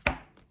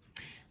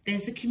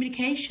 There's a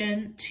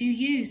communication to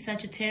you,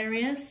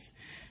 Sagittarius.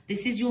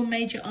 This is your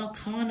major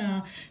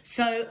arcana.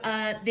 So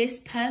this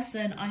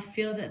person, I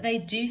feel that they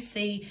do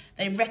see,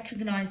 they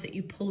recognize that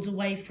you pulled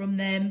away from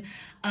them,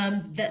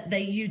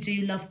 that you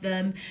do love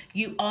them.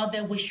 You are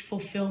their wish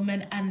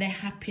fulfillment and their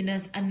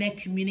happiness, and they're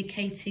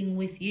communicating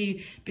with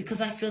you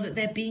because I feel that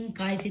they're being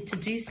guided to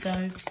do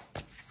so.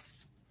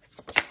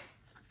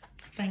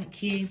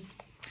 Thank you.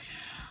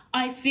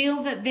 I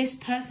feel that this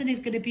person is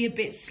going to be a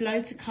bit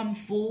slow to come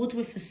forward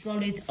with a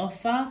solid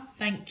offer.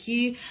 Thank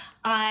you.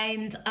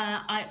 And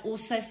I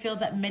also feel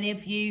that many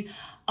of you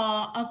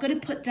are going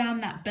to put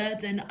down that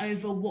burden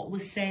over what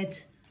was said.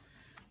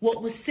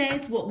 What was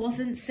said, what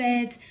wasn't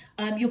said,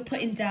 you're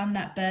putting down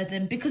that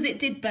burden because it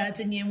did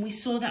burden you. And we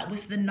saw that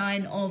with the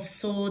Nine of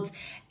Swords.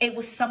 It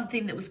was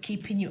something that was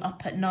keeping you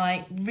up at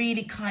night.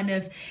 Really kind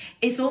of,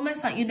 it's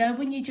almost like, you know,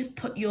 when you just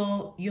put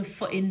your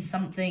foot in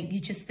something, you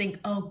just think,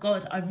 oh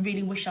God, I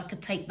really wish I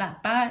could take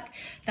that back.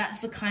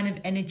 That's the kind of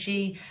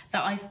energy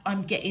that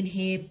I'm getting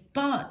here.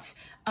 But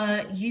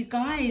you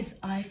guys,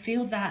 I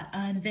feel that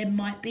there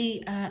might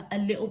be a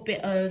little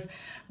bit of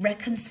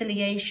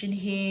reconciliation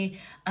here,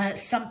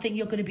 something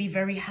you're going to be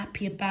very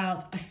happy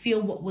about. I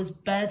feel what was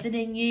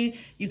burdening you,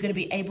 you're going to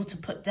be able to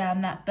put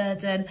down that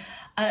burden.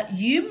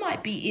 You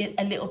might be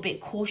a little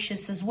bit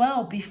cautious as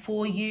well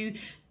before you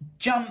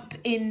jump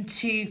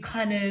into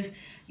kind of,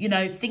 you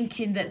know,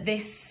 thinking that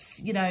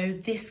this, you know,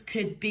 this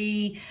could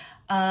be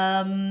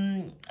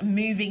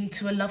moving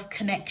to a love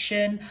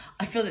connection.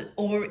 I feel that,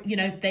 or, you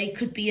know, they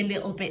could be a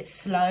little bit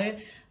slow.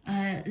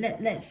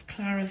 Let's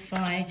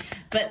clarify.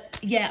 But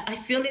yeah, I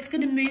feel it's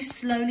going to move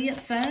slowly at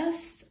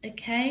first,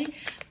 okay?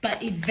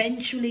 But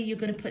eventually you're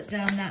going to put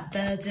down that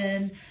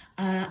burden.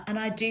 And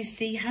I do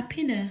see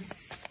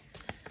happiness.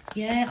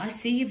 Yeah, I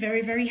see you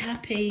very, very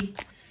happy.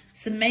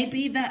 So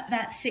maybe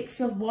that Six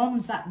of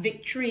Wands, that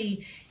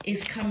victory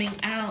is coming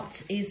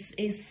out,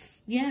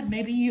 yeah,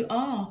 maybe you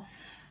are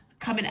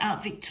coming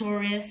out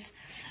victorious.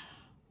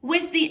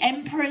 With the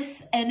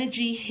Empress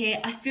energy here,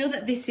 I feel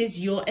that this is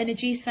your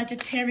energy,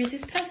 Sagittarius.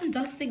 This person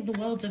does think the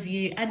world of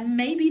you, and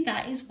maybe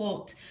that is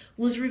what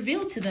was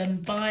revealed to them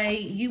by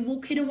you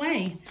walking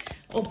away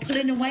or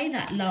pulling away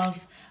that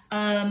love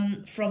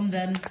from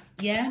them,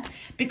 yeah?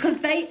 Because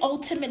they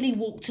ultimately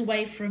walked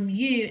away from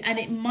you, and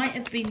it might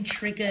have been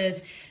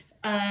triggered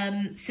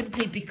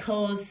simply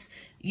because,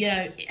 you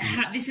know,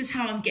 this is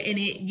how I'm getting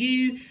it.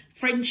 You,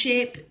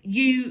 friendship,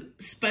 you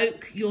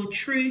spoke your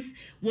truth,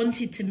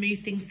 wanted to move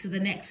things to the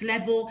next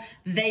level.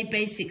 They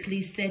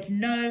basically said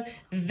no.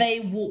 They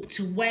walked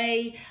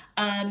away.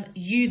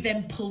 You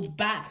then pulled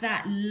back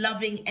that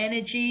loving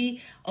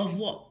energy of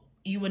what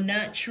you were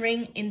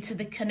nurturing into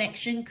the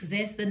connection, because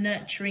there's the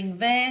nurturing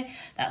there.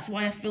 That's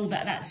why I feel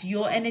that that's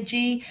your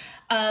energy.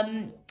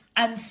 And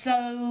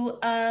so,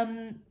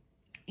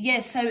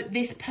 yeah, so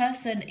this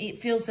person, it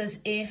feels as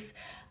if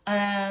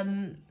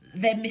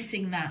they're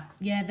missing that.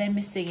 Yeah, they're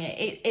missing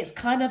it. It's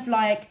kind of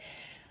like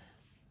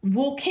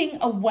walking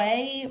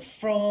away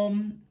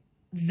from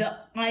the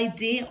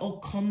idea or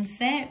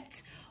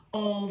concept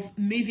of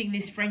moving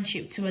this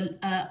friendship to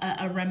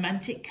a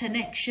romantic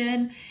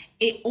connection.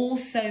 It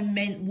also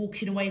meant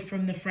walking away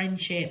from the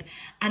friendship.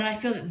 And I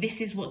feel that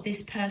this is what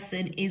this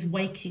person is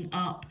waking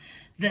up,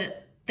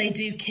 that They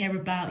do care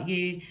about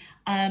you.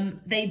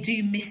 They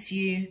do miss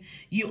you.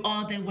 You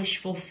are their wish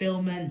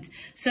fulfillment.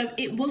 So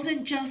it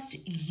wasn't just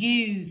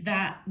you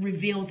that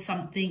revealed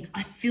something.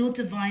 I feel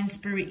divine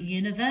spirit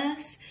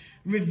universe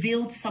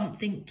revealed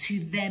something to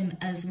them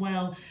as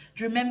well.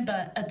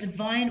 Remember, a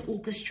divine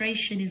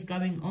orchestration is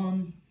going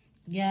on.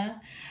 Yeah.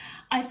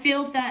 I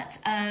feel that,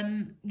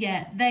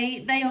 yeah,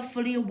 they are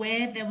fully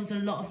aware there was a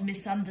lot of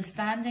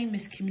misunderstanding,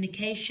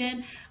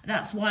 miscommunication.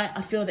 That's why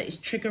I feel that it's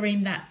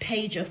triggering that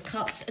Page of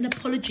Cups, an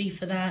apology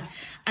for that.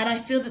 And I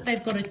feel that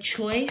they've got a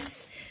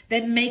choice.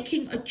 They're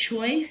making a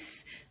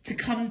choice to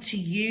come to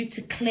you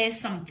to clear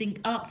something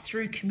up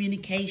through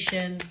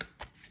communication.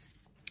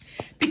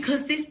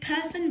 Because this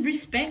person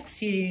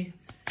respects you.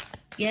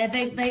 Yeah,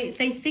 they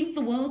think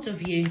the world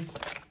of you.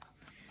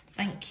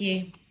 Thank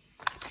you.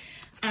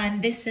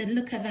 And they said,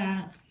 look at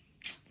that.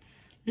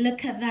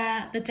 Look at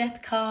that. The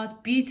Death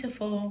card.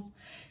 Beautiful.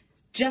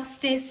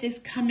 Justice is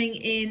coming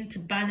in to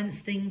balance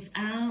things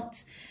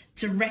out,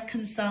 to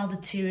reconcile the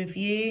two of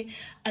you.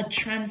 A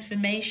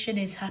transformation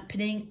is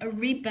happening. A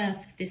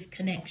rebirth of this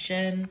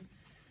connection.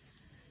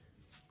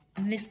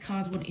 And this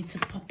card wanted to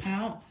pop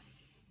out.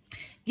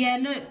 Yeah,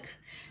 look.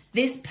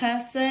 This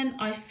person,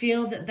 I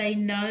feel that they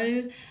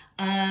know.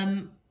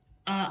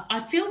 I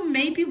feel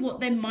maybe what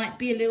they might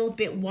be a little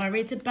bit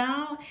worried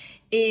about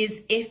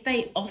is if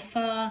they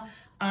offer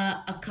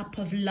a cup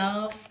of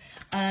love,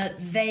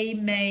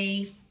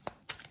 that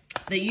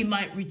you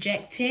might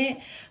reject it.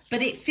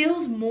 But it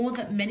feels more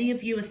that many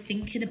of you are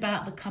thinking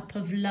about the cup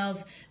of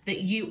love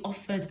that you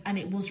offered and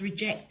it was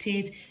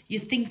rejected.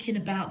 You're thinking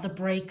about the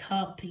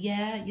breakup.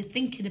 Yeah, you're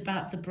thinking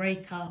about the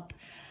breakup.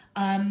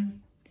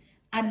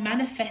 And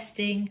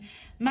manifesting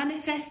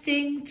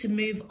to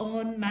move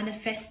on,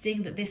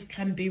 manifesting that this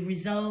can be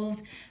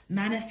resolved,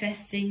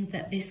 manifesting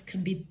that this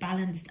can be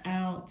balanced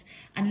out.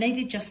 And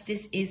Lady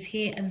Justice is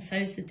here, and so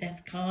is the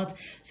Death card.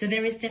 So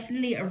there is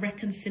definitely a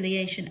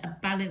reconciliation, a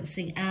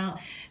balancing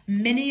out.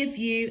 Many of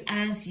you,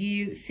 as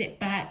you sit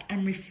back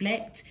and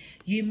reflect,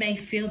 you may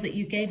feel that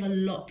you gave a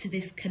lot to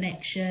this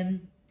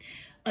connection.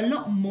 A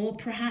lot more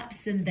perhaps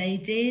than they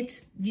did.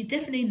 You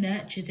definitely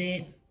nurtured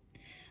it.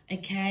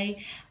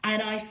 Okay,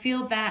 and I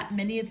feel that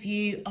many of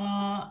you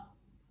are,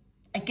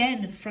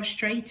 again,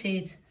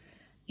 frustrated.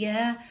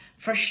 Yeah,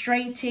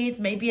 frustrated,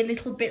 maybe a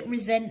little bit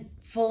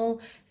resentful,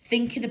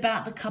 thinking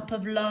about the cup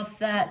of love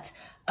that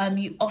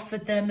you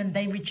offered them and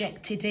they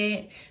rejected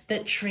it,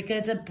 that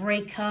triggered a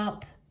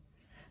breakup.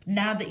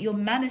 Now that you're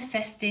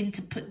manifesting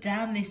to put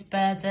down this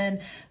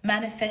burden,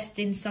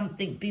 manifesting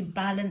something be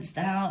balanced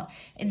out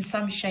in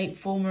some shape,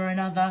 form or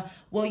another,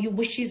 well, your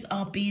wishes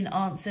are being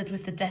answered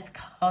with the Death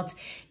card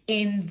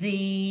in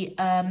the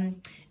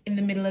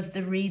middle of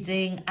the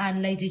reading,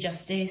 and Lady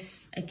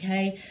Justice.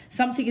 Okay,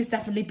 something is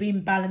definitely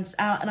being balanced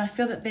out, and I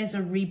feel that there's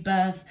a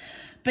rebirth.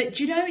 But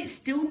you know, it's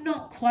still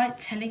not quite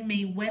telling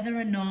me whether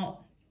or not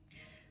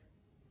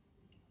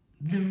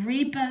the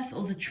rebirth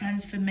or the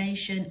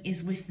transformation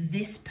is with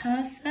this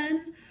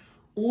person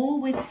or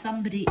with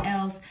somebody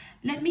else.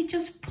 Let me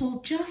just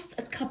pull just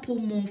a couple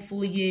more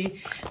for you.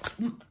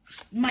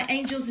 My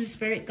angels and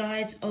spirit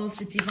guides of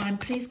the divine,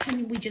 please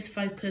can we just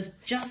focus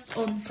just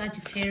on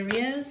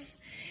Sagittarius?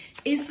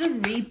 Is the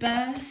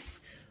rebirth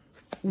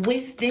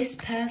with this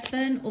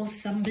person or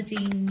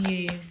somebody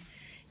new?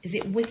 Is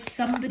it with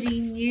somebody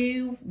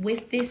new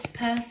with this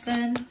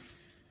person?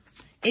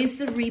 Is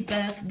the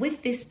rebirth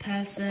with this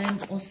person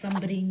or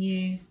somebody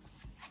new?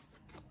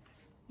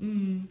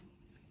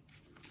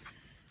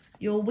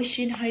 You're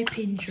wishing,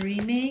 hoping,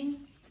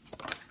 dreaming.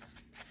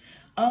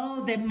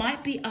 Oh, there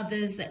might be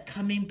others that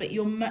come in, but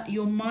your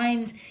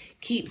mind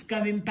keeps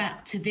going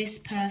back to this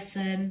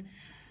person.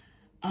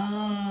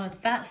 Ah,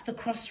 that's the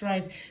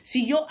crossroads. So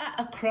you're at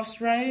a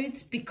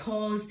crossroads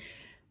because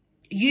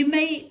you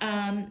may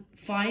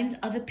find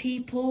other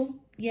people.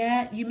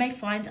 Yeah, you may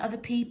find other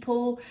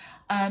people,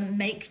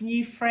 make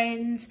new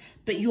friends,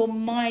 but your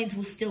mind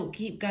will still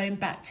keep going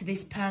back to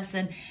this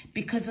person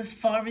because as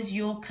far as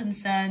you're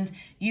concerned,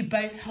 you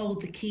both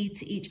hold the key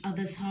to each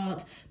other's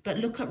heart. But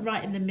look at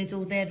right in the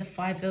middle there, the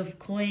 5 of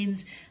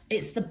coins.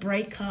 It's the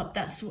breakup.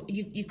 That's what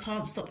you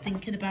can't stop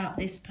thinking about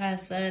this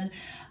person.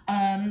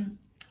 And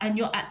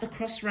you're at the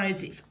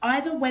crossroads. If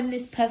either when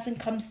this person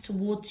comes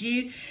towards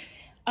you,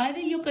 either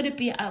you're going to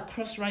be at a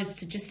crossroads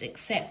to just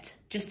accept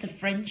just a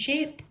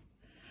friendship,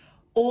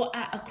 or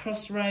at a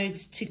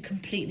crossroads to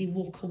completely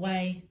walk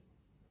away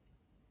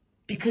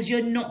because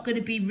you're not going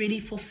to be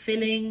really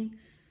fulfilling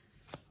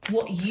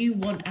what you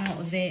want out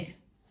of it.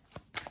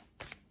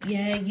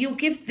 Yeah, you'll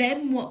give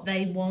them what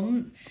they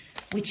want,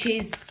 which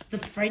is the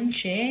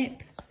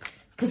friendship,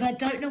 because I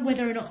don't know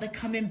whether or not they're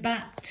coming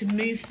back to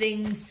move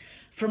things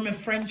from a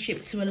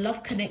friendship to a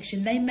love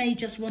connection. They may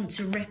just want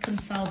to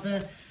reconcile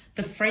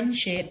the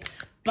friendship.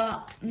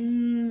 But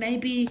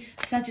maybe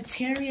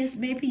Sagittarius,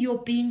 maybe you're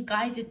being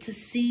guided to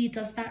see,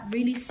 does that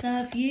really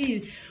serve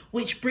you?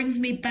 Which brings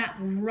me back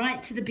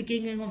right to the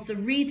beginning of the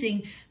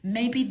reading.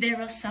 Maybe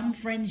there are some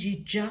friends you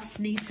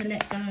just need to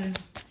let go.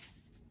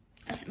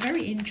 That's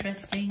very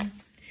interesting.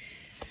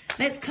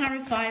 Let's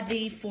clarify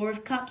the Four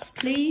of Cups,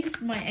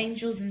 please. My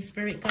angels and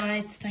spirit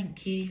guides,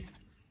 thank you.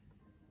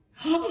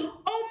 Oh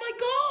my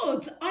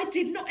God, I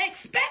did not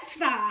expect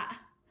that.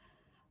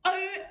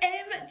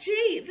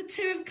 OMG, the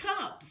Two of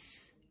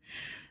Cups.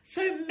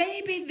 So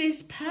maybe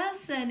this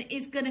person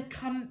is going to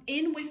come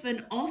in with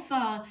an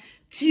offer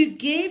to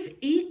give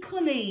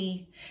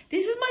equally.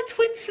 This is my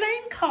twin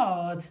flame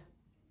card.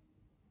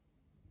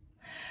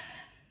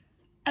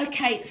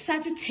 Okay,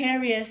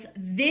 Sagittarius,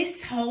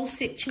 this whole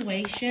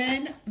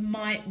situation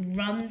might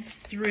run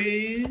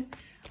through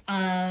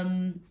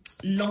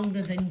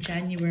longer than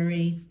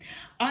January.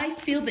 I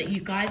feel that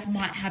you guys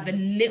might have a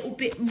little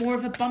bit more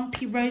of a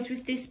bumpy road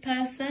with this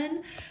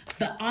person,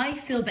 but I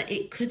feel that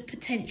it could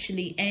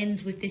potentially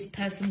end with this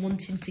person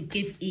wanting to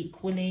give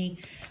equally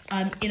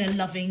in a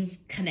loving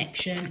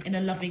connection, in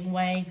a loving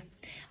way,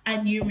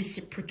 and you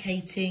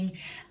reciprocating.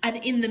 And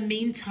in the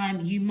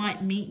meantime, you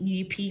might meet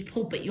new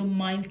people, but your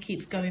mind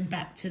keeps going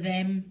back to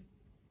them.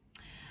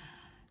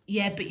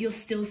 Yeah, but you're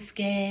still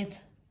scared.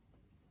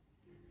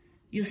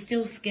 You're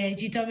still scared.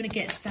 You don't want to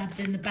get stabbed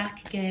in the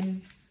back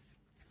again.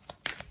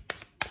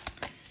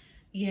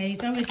 Yeah, you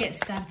don't want to get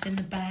stabbed in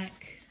the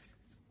back.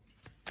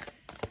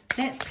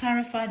 Let's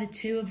clarify the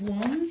Two of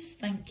Wands.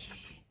 Thank you.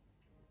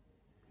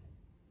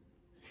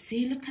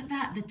 See, look at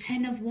that. The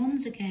Ten of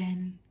Wands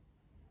again.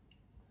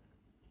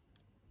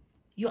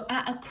 You're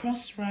at a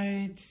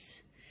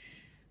crossroads.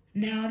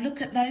 Now,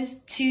 look at those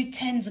two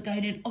tens are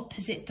going in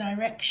opposite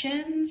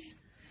directions.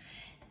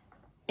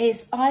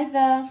 It's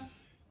either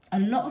a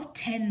lot of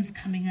tens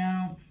coming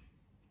out.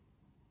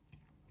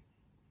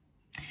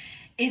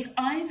 It's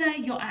either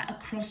you're at a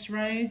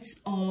crossroads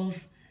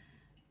of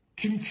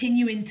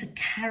continuing to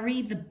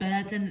carry the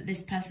burden that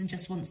this person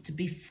just wants to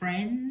be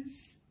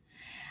friends,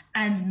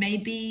 and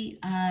maybe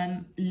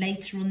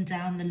later on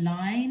down the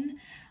line,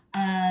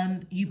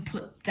 you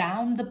put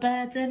down the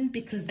burden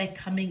because they're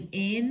coming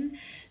in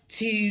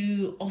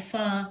to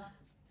offer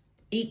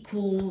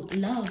equal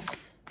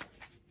love.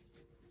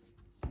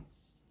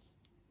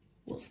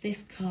 What's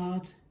this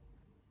card?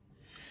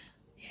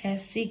 Yeah,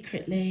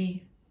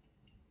 secretly.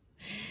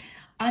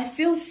 I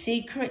feel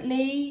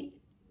secretly,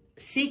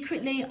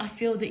 I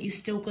feel that you're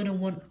still going to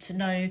want to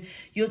know.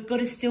 You're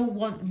going to still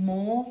want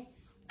more,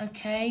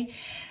 okay?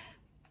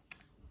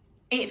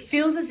 It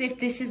feels as if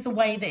this is the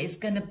way that it's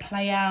going to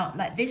play out.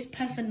 Like, this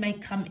person may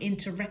come in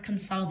to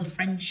reconcile the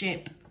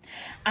friendship.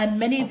 And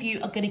many of you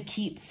are going to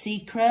keep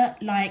secret.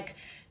 Like,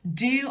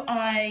 do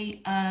I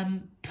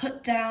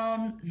put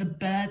down the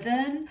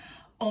burden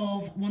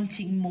of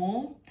wanting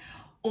more?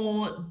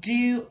 Or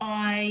do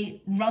I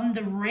run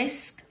the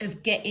risk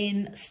of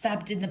getting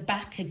stabbed in the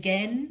back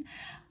again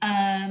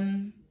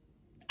and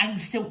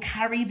still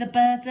carry the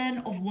burden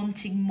of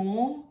wanting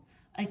more?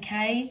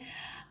 Okay.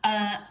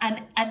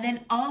 And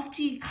then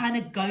after you kind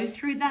of go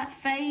through that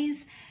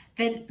phase,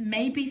 then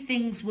maybe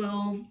things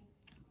will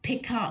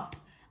pick up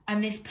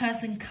and this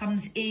person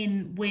comes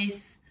in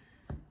with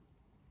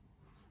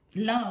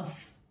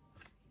love.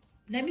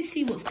 Let me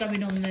see what's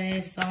going on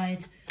their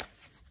side.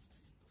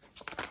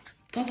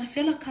 God, I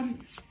feel like I'm...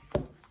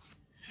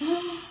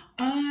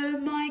 Oh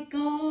my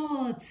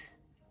God.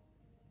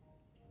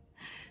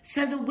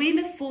 So the Wheel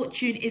of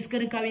Fortune is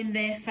going to go in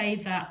their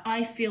favour,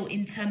 I feel,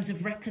 in terms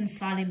of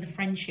reconciling the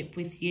friendship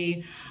with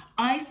you.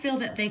 I feel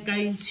that they're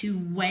going to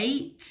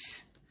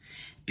wait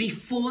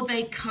before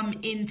they come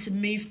in to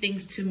move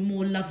things to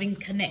more loving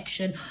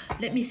connection.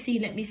 Let me see,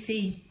 let me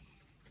see.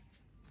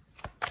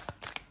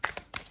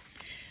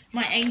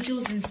 My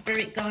angels and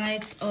spirit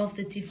guides of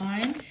the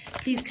divine,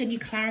 please can you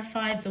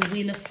clarify the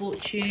Wheel of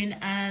Fortune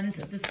and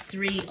the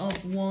Three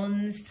of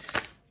Wands?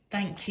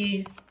 Thank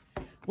you.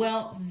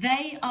 Well,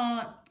 they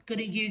are going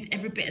to use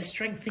every bit of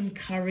strength and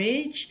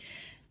courage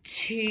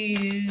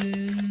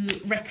to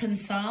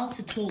reconcile,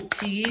 to talk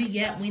to you.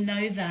 Yeah, we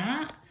know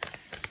that.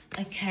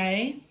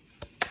 Okay.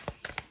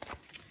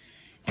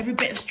 Every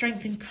bit of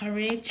strength and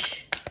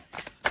courage,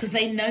 because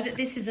they know that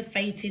this is a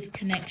fated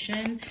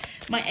connection.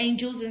 My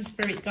angels and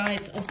spirit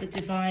guides of the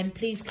divine,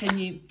 please can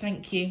you,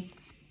 thank you.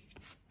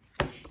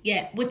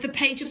 Yeah, with the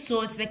Page of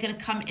Swords, they're going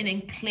to come in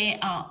and clear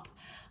up.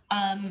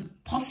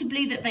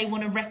 Possibly that they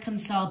want to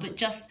reconcile, but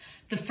just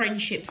the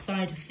friendship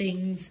side of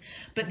things.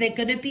 But they're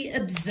going to be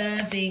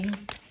observing,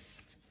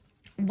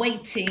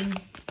 waiting.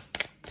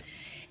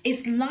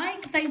 It's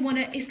like they want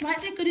to, it's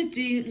like they're going to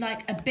do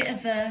like a bit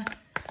of a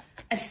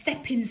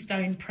stepping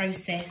stone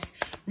process.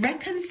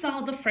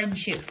 Reconcile the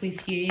friendship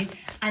with you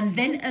and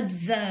then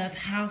observe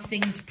how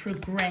things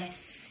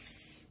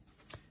progress.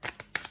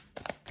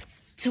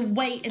 To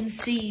wait and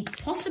see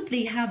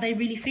possibly how they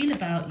really feel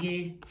about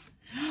you.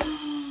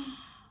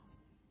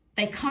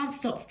 They can't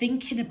stop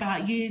thinking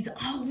about you.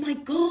 Oh my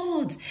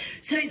God.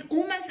 So it's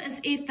almost as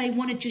if they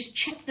want to just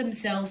check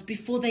themselves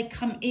before they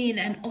come in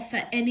and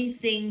offer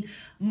anything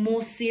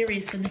more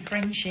serious than the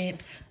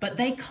friendship. But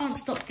they can't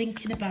stop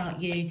thinking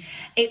about you.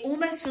 It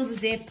almost feels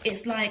as if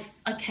it's like,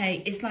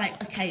 okay,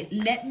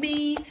 let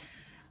me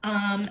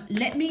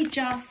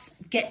just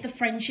get the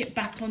friendship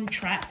back on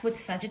track with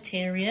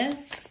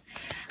Sagittarius.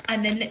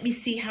 And then let me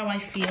see how I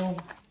feel.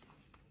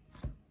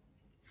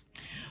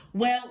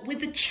 Well, with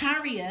the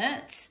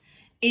Chariot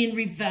in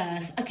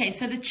reverse, okay,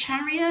 so the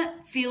Chariot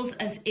feels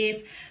as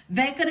if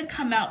they're going to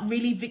come out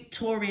really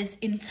victorious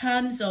in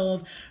terms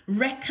of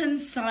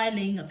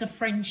reconciling the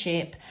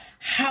friendship.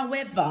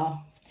 However,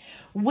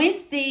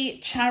 with the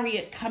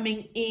Chariot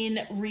coming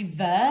in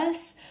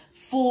reverse,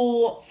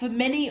 for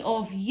many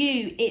of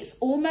you, it's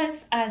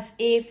almost as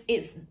if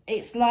it's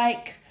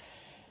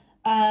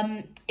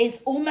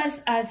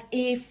almost as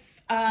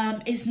if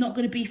it's not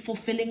going to be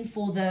fulfilling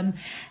for them.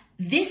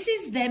 This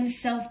is them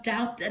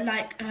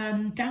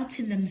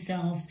doubting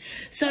themselves.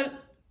 So,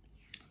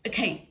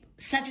 okay,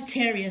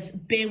 Sagittarius,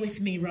 bear with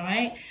me,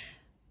 right?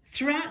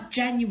 Throughout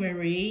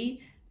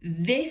January,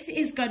 this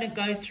is going to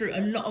go through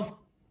a lot of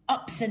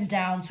ups and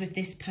downs with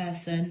this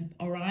person,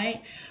 all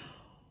right?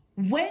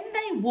 When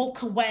they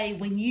walk away,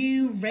 when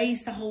you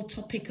raise the whole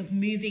topic of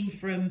moving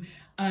from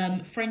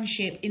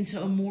friendship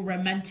into a more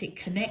romantic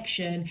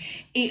connection,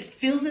 it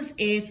feels as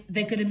if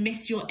they're going to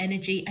miss your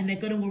energy and they're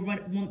going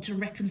to want to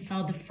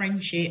reconcile the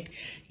friendship.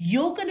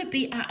 You're going to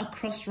be at a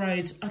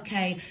crossroads.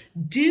 Okay,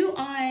 do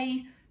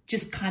I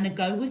just kind of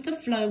go with the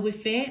flow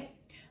with it?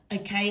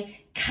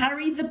 Okay,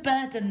 carry the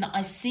burden that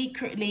I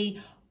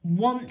secretly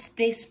want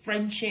this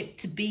friendship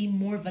to be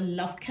more of a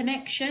love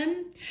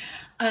connection,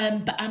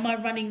 but am I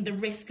running the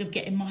risk of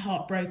getting my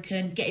heart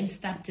broken, getting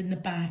stabbed in the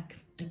back?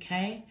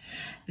 Okay,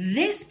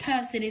 this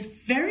person is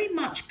very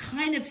much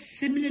kind of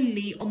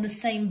similarly on the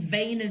same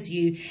vein as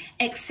you,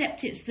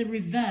 except it's the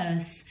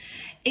reverse.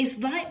 It's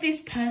like this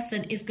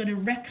person is going to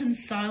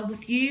reconcile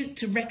with you,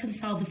 to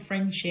reconcile the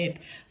friendship,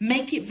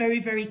 make it very,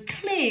 very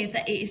clear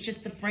that it is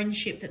just the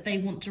friendship that they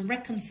want to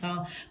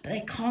reconcile, but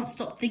they can't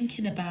stop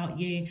thinking about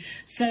you.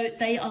 So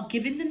they are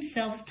giving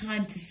themselves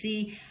time to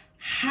see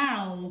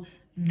how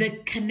the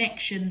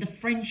connection, the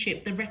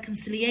friendship, the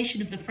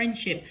reconciliation of the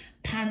friendship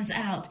pans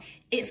out.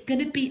 It's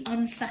going to be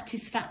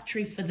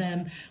unsatisfactory for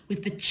them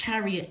with the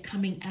Chariot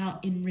coming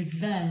out in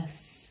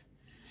reverse.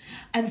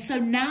 And so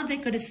now they're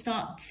going to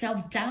start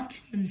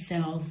self-doubting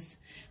themselves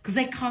because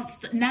they can't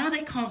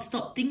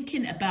stop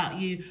thinking about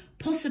you,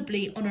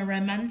 possibly on a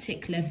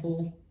romantic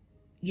level.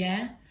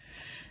 Yeah.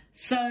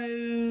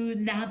 So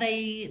now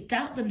they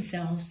doubt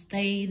themselves.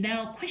 They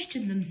now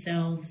question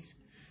themselves.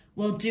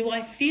 Well, do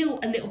I feel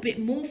a little bit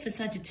more for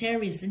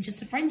Sagittarius than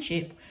just a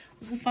friendship?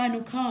 What's the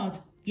final card?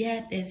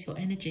 Yeah, there's your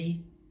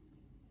energy.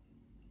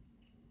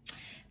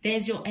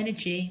 There's your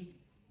energy.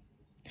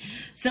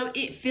 So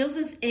it feels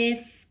as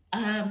if,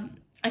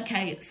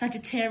 okay,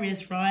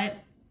 Sagittarius, right?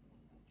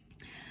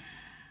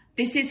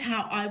 This is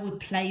how I would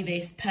play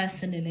this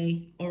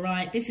personally, all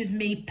right? This is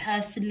me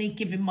personally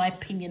giving my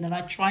opinion, and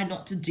I try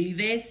not to do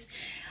this.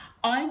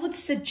 I would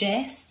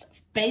suggest,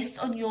 based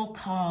on your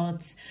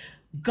cards,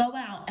 go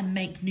out and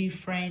make new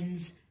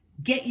friends.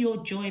 Get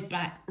your joy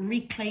back.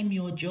 Reclaim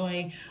your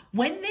joy.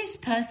 When this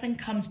person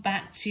comes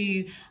back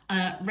to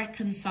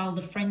reconcile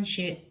the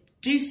friendship,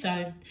 do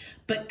so,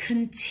 but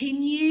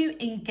continue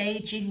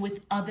engaging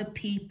with other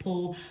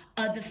people,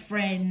 other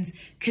friends.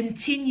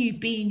 Continue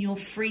being your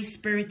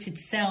free-spirited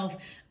self,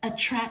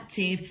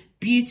 attractive,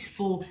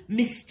 beautiful,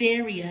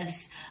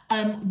 mysterious,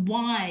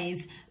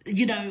 wise,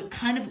 you know,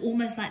 kind of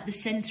almost like the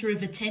center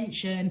of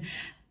attention.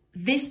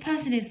 This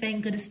person is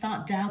then going to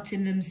start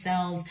doubting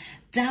themselves,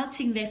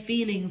 doubting their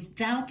feelings,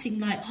 doubting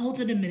like,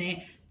 hold on a minute,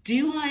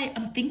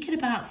 I'm thinking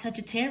about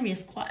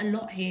Sagittarius quite a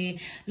lot here.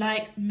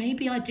 Like,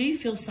 maybe I do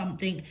feel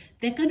something.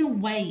 They're going to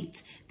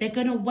wait. They're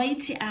going to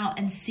wait it out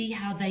and see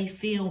how they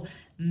feel.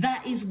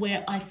 That is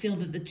where I feel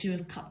that the Two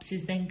of Cups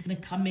is then going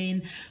to come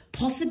in.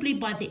 Possibly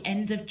by the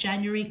end of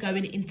January,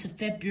 going into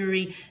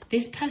February,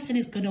 this person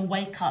is going to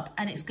wake up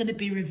and it's going to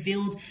be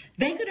revealed.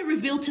 They're going to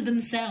reveal to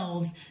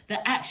themselves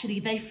that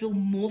actually they feel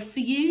more for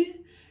you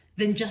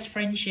than just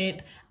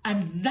friendship.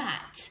 And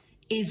that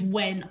is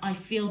when I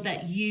feel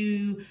that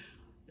you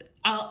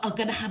are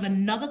going to have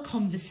another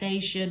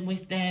conversation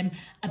with them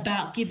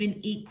about giving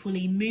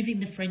equally, moving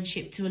the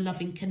friendship to a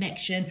loving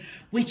connection,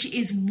 which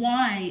is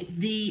why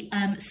the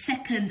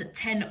second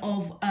 10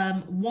 of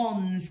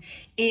Wands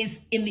is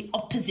in the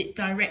opposite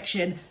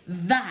direction.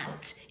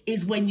 That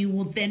is when you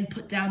will then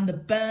put down the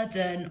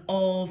burden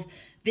of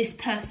this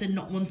person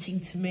not wanting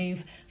to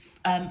move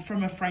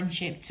from a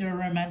friendship to a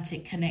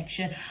romantic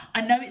connection.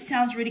 I know it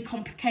sounds really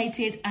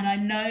complicated, and I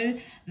know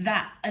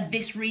that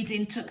this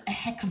reading took a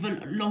heck of a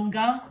lot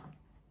longer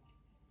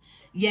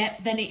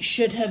than it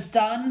should have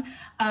done,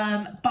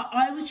 but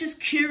I was just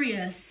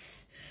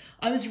curious.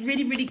 I was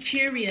really, really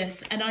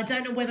curious, and I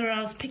don't know whether I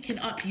was picking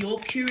up your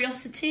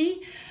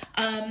curiosity,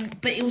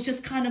 but it was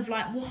just kind of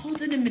like, well,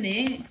 hold on a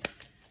minute,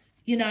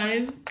 you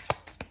know.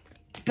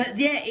 But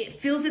yeah,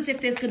 it feels as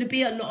if there's going to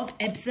be a lot of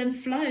ebbs and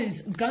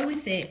flows. Go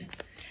with it.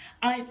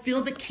 I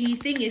feel the key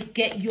thing is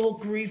get your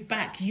groove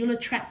back. You'll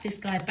attract this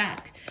guy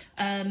back,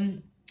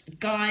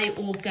 guy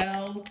or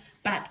girl,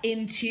 back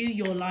into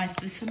your life.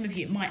 For some of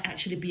you, it might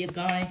actually be a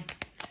guy,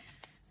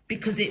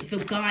 because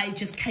the guy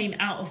just came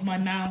out of my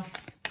mouth.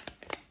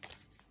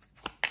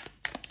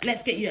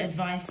 Let's get your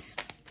advice.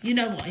 You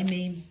know what I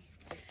mean.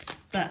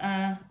 But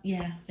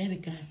yeah, there we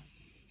go.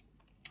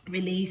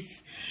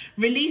 Release.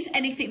 Release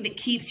anything that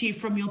keeps you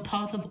from your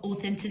path of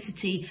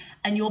authenticity.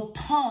 And your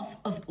path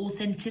of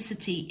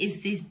authenticity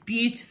is this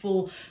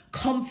beautiful,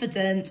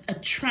 confident,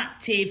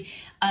 attractive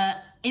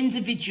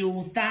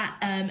individual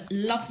that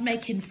loves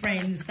making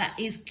friends, that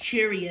is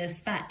curious,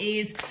 that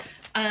is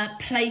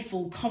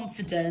playful,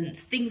 confident,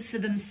 things for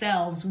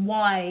themselves,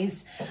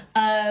 wise.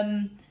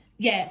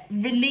 Yeah,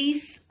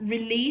 release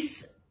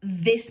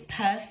this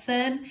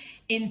person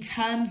in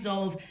terms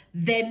of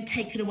them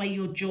taking away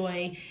your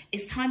joy.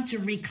 It's time to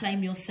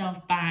reclaim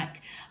yourself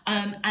back.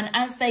 And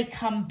as they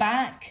come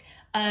back,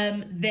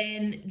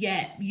 then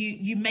yeah,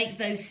 you make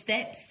those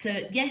steps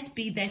to, yes,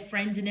 be their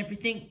friend and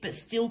everything, but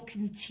still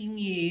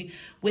continue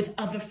with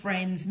other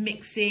friends,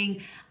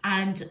 mixing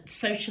and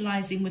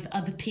socializing with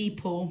other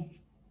people.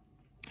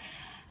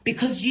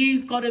 Because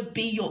you've got to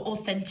be your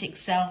authentic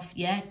self,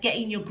 yeah?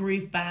 Getting your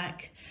groove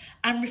back.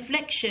 And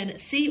reflection,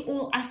 see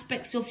all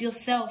aspects of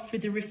yourself through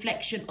the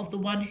reflection of the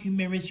one who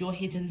mirrors your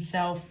hidden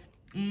self.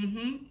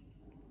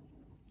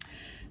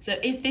 So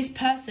if this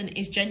person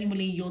is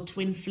genuinely your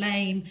twin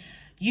flame,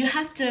 you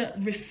have to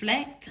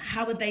reflect,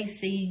 how are they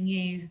seeing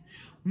you?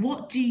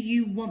 What do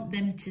you want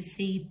them to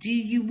see? Do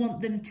you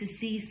want them to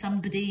see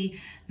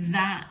somebody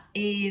that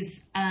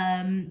is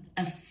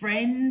a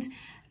friend,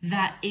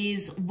 that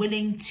is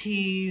willing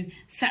to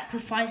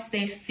sacrifice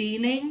their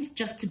feelings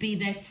just to be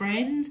their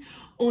friend?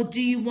 Or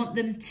do you want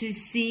them to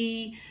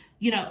see,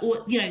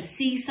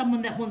 see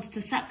someone that wants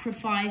to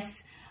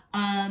sacrifice,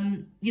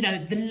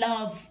 the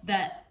love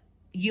that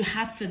you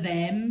have for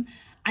them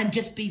and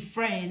just be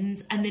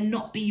friends and then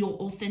not be your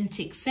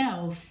authentic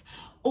self?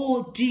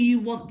 Or do you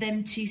want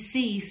them to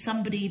see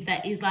somebody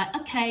that is like,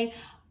 okay,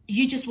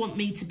 you just want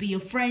me to be your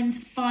friend,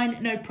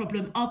 fine, no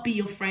problem, I'll be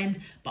your friend,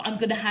 but I'm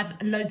going to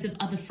have loads of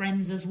other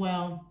friends as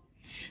well.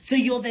 So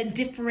you're then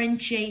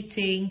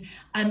differentiating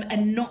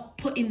and not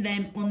putting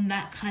them on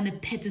that kind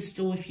of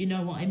pedestal, if you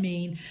know what I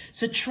mean.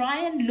 So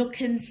try and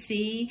look and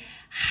see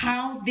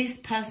how this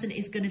person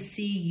is going to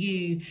see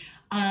you.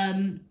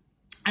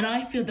 And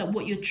I feel that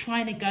what you're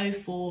trying to go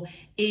for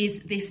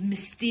is this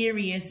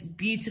mysterious,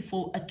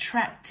 beautiful,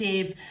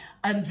 attractive,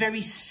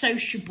 very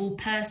sociable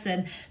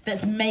person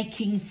that's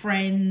making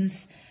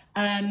friends,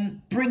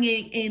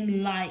 bringing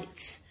in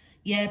light,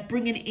 yeah,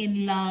 bringing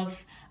in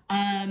love,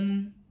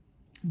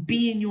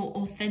 being your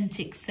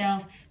authentic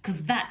self,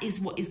 because that is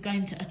what is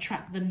going to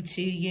attract them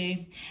to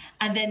you.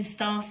 And then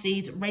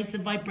starseed, raise the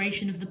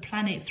vibration of the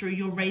planet through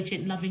your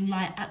radiant, loving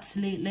light.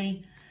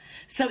 Absolutely.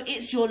 So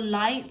it's your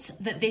light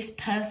that this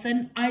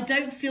person, I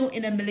don't feel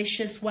in a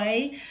malicious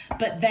way,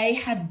 but they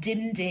have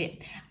dimmed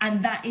it.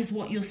 And that is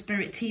what your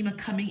spirit team are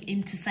coming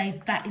in to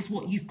say, that is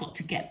what you've got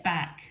to get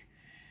back.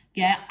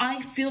 Yeah,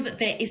 I feel that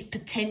there is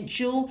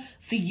potential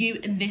for you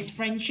in this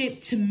friendship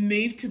to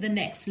move to the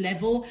next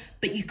level,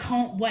 but you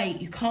can't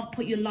wait. You can't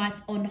put your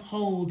life on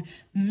hold.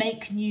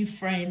 Make new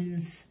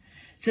friends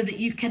so that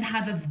you can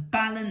have a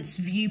balanced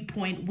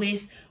viewpoint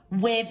with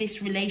where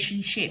this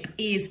relationship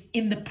is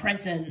in the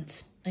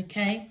present.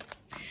 Okay,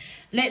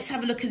 let's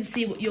have a look and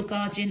see what your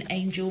guardian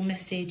angel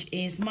message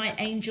is. My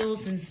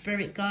angels and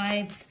spirit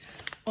guides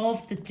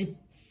of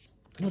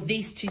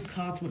these two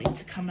cards wanting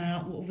to come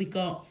out. What have we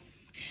got?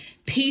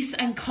 Peace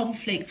and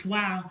conflict.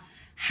 Wow.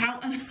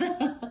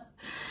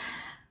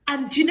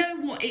 And do you know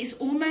what? It's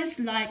almost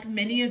like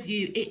many of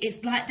you,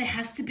 it's like there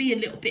has to be a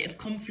little bit of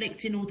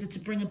conflict in order to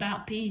bring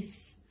about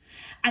peace.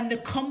 And the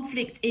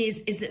conflict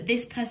is that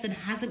this person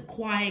hasn't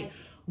quite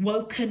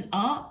woken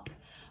up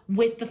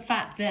with the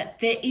fact that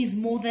there is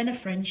more than a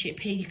friendship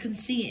here. You can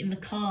see it in the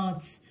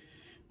cards,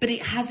 but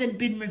it hasn't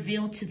been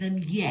revealed to them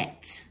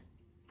yet.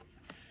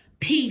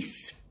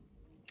 Peace.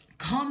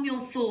 Calm your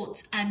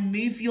thoughts and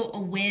move your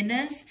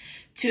awareness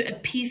to a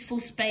peaceful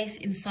space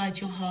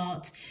inside your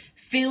heart.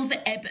 Feel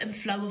the ebb and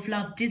flow of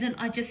love. Didn't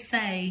I just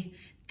say?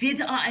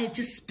 I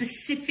just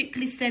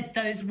specifically said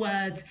those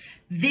words?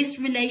 This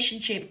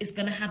relationship is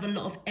going to have a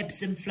lot of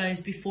ebbs and flows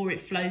before it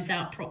flows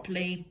out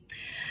properly.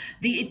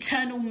 The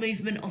eternal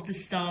movement of the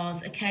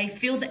stars, okay?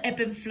 Feel the ebb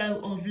and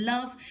flow of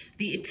love,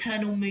 the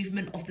eternal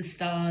movement of the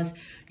stars.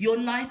 Your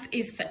life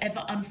is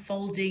forever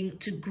unfolding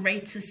to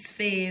greater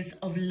spheres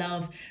of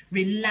love.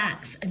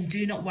 Relax and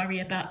do not worry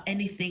about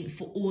anything,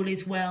 for all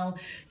is well.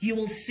 You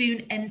will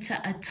soon enter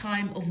a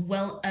time of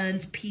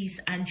well-earned peace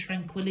and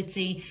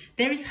tranquility.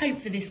 There is hope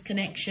for this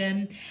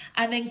connection.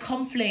 And then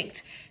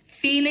conflict.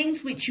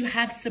 Feelings which you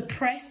have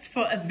suppressed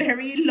for a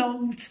very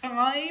long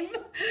time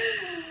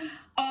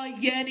are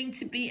yearning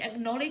to be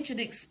acknowledged and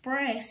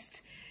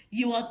expressed.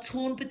 You are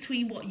torn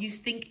between what you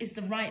think is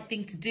the right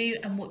thing to do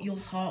and what your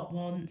heart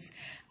wants.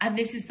 And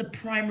this is the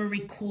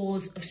primary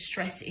cause of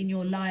stress in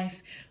your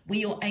life. We,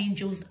 your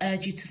angels,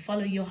 urge you to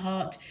follow your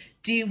heart.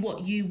 Do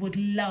what you would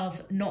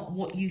love, not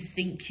what you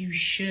think you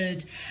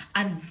should.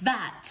 And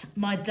that,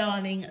 my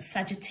darling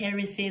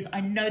Sagittarius, is,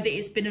 I know that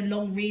it's been a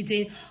long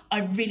reading.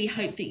 I really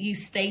hope that you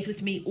stayed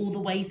with me all the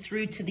way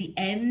through to the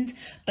end.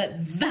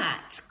 But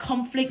that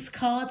conflicts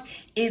card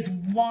is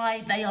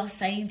why they are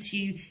saying to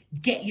you,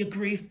 get your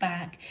groove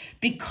back.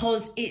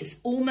 Because it's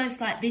almost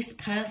like this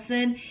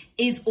person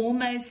is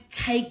almost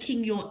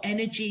taking your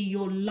energy,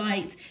 your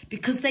light,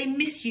 because they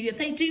miss you.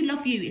 They do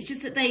love you. It's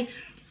just that they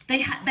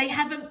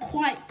haven't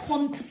quite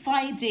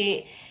quantified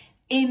it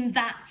in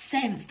that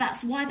sense.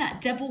 That's why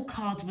that devil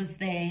card was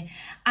there.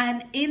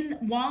 And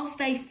whilst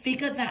they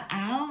figure that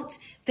out,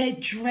 they're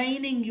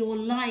draining your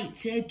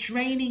light, they're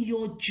draining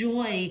your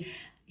joy.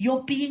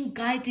 You're being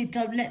guided.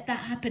 Don't let that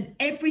happen.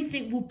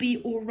 Everything will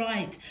be all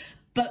right.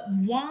 But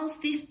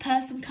whilst this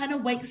person kind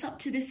of wakes up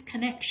to this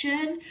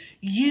connection,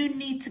 you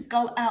need to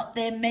go out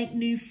there, make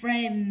new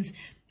friends,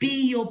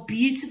 be your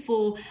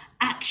beautiful,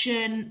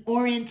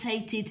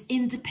 action-orientated,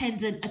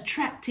 independent,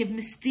 attractive,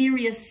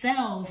 mysterious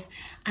self.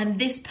 And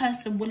this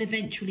person will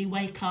eventually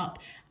wake up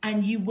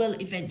and you will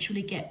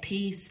eventually get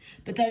peace.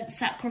 But don't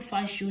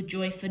sacrifice your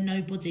joy for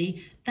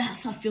nobody.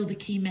 That's, I feel, the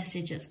key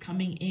message that's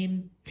coming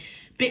in.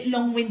 Bit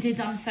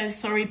long-winded, I'm so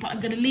sorry, but I'm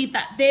going to leave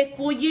that there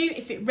for you.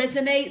 If it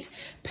resonates,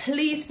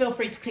 please feel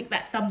free to click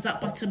that thumbs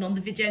up button on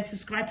the video.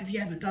 Subscribe if you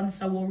haven't done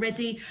so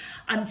already.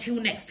 Until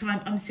next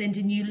time, I'm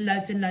sending you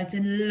loads and loads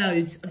and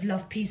loads of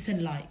love, peace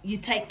and light. You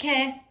take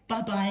care.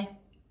 Bye-bye.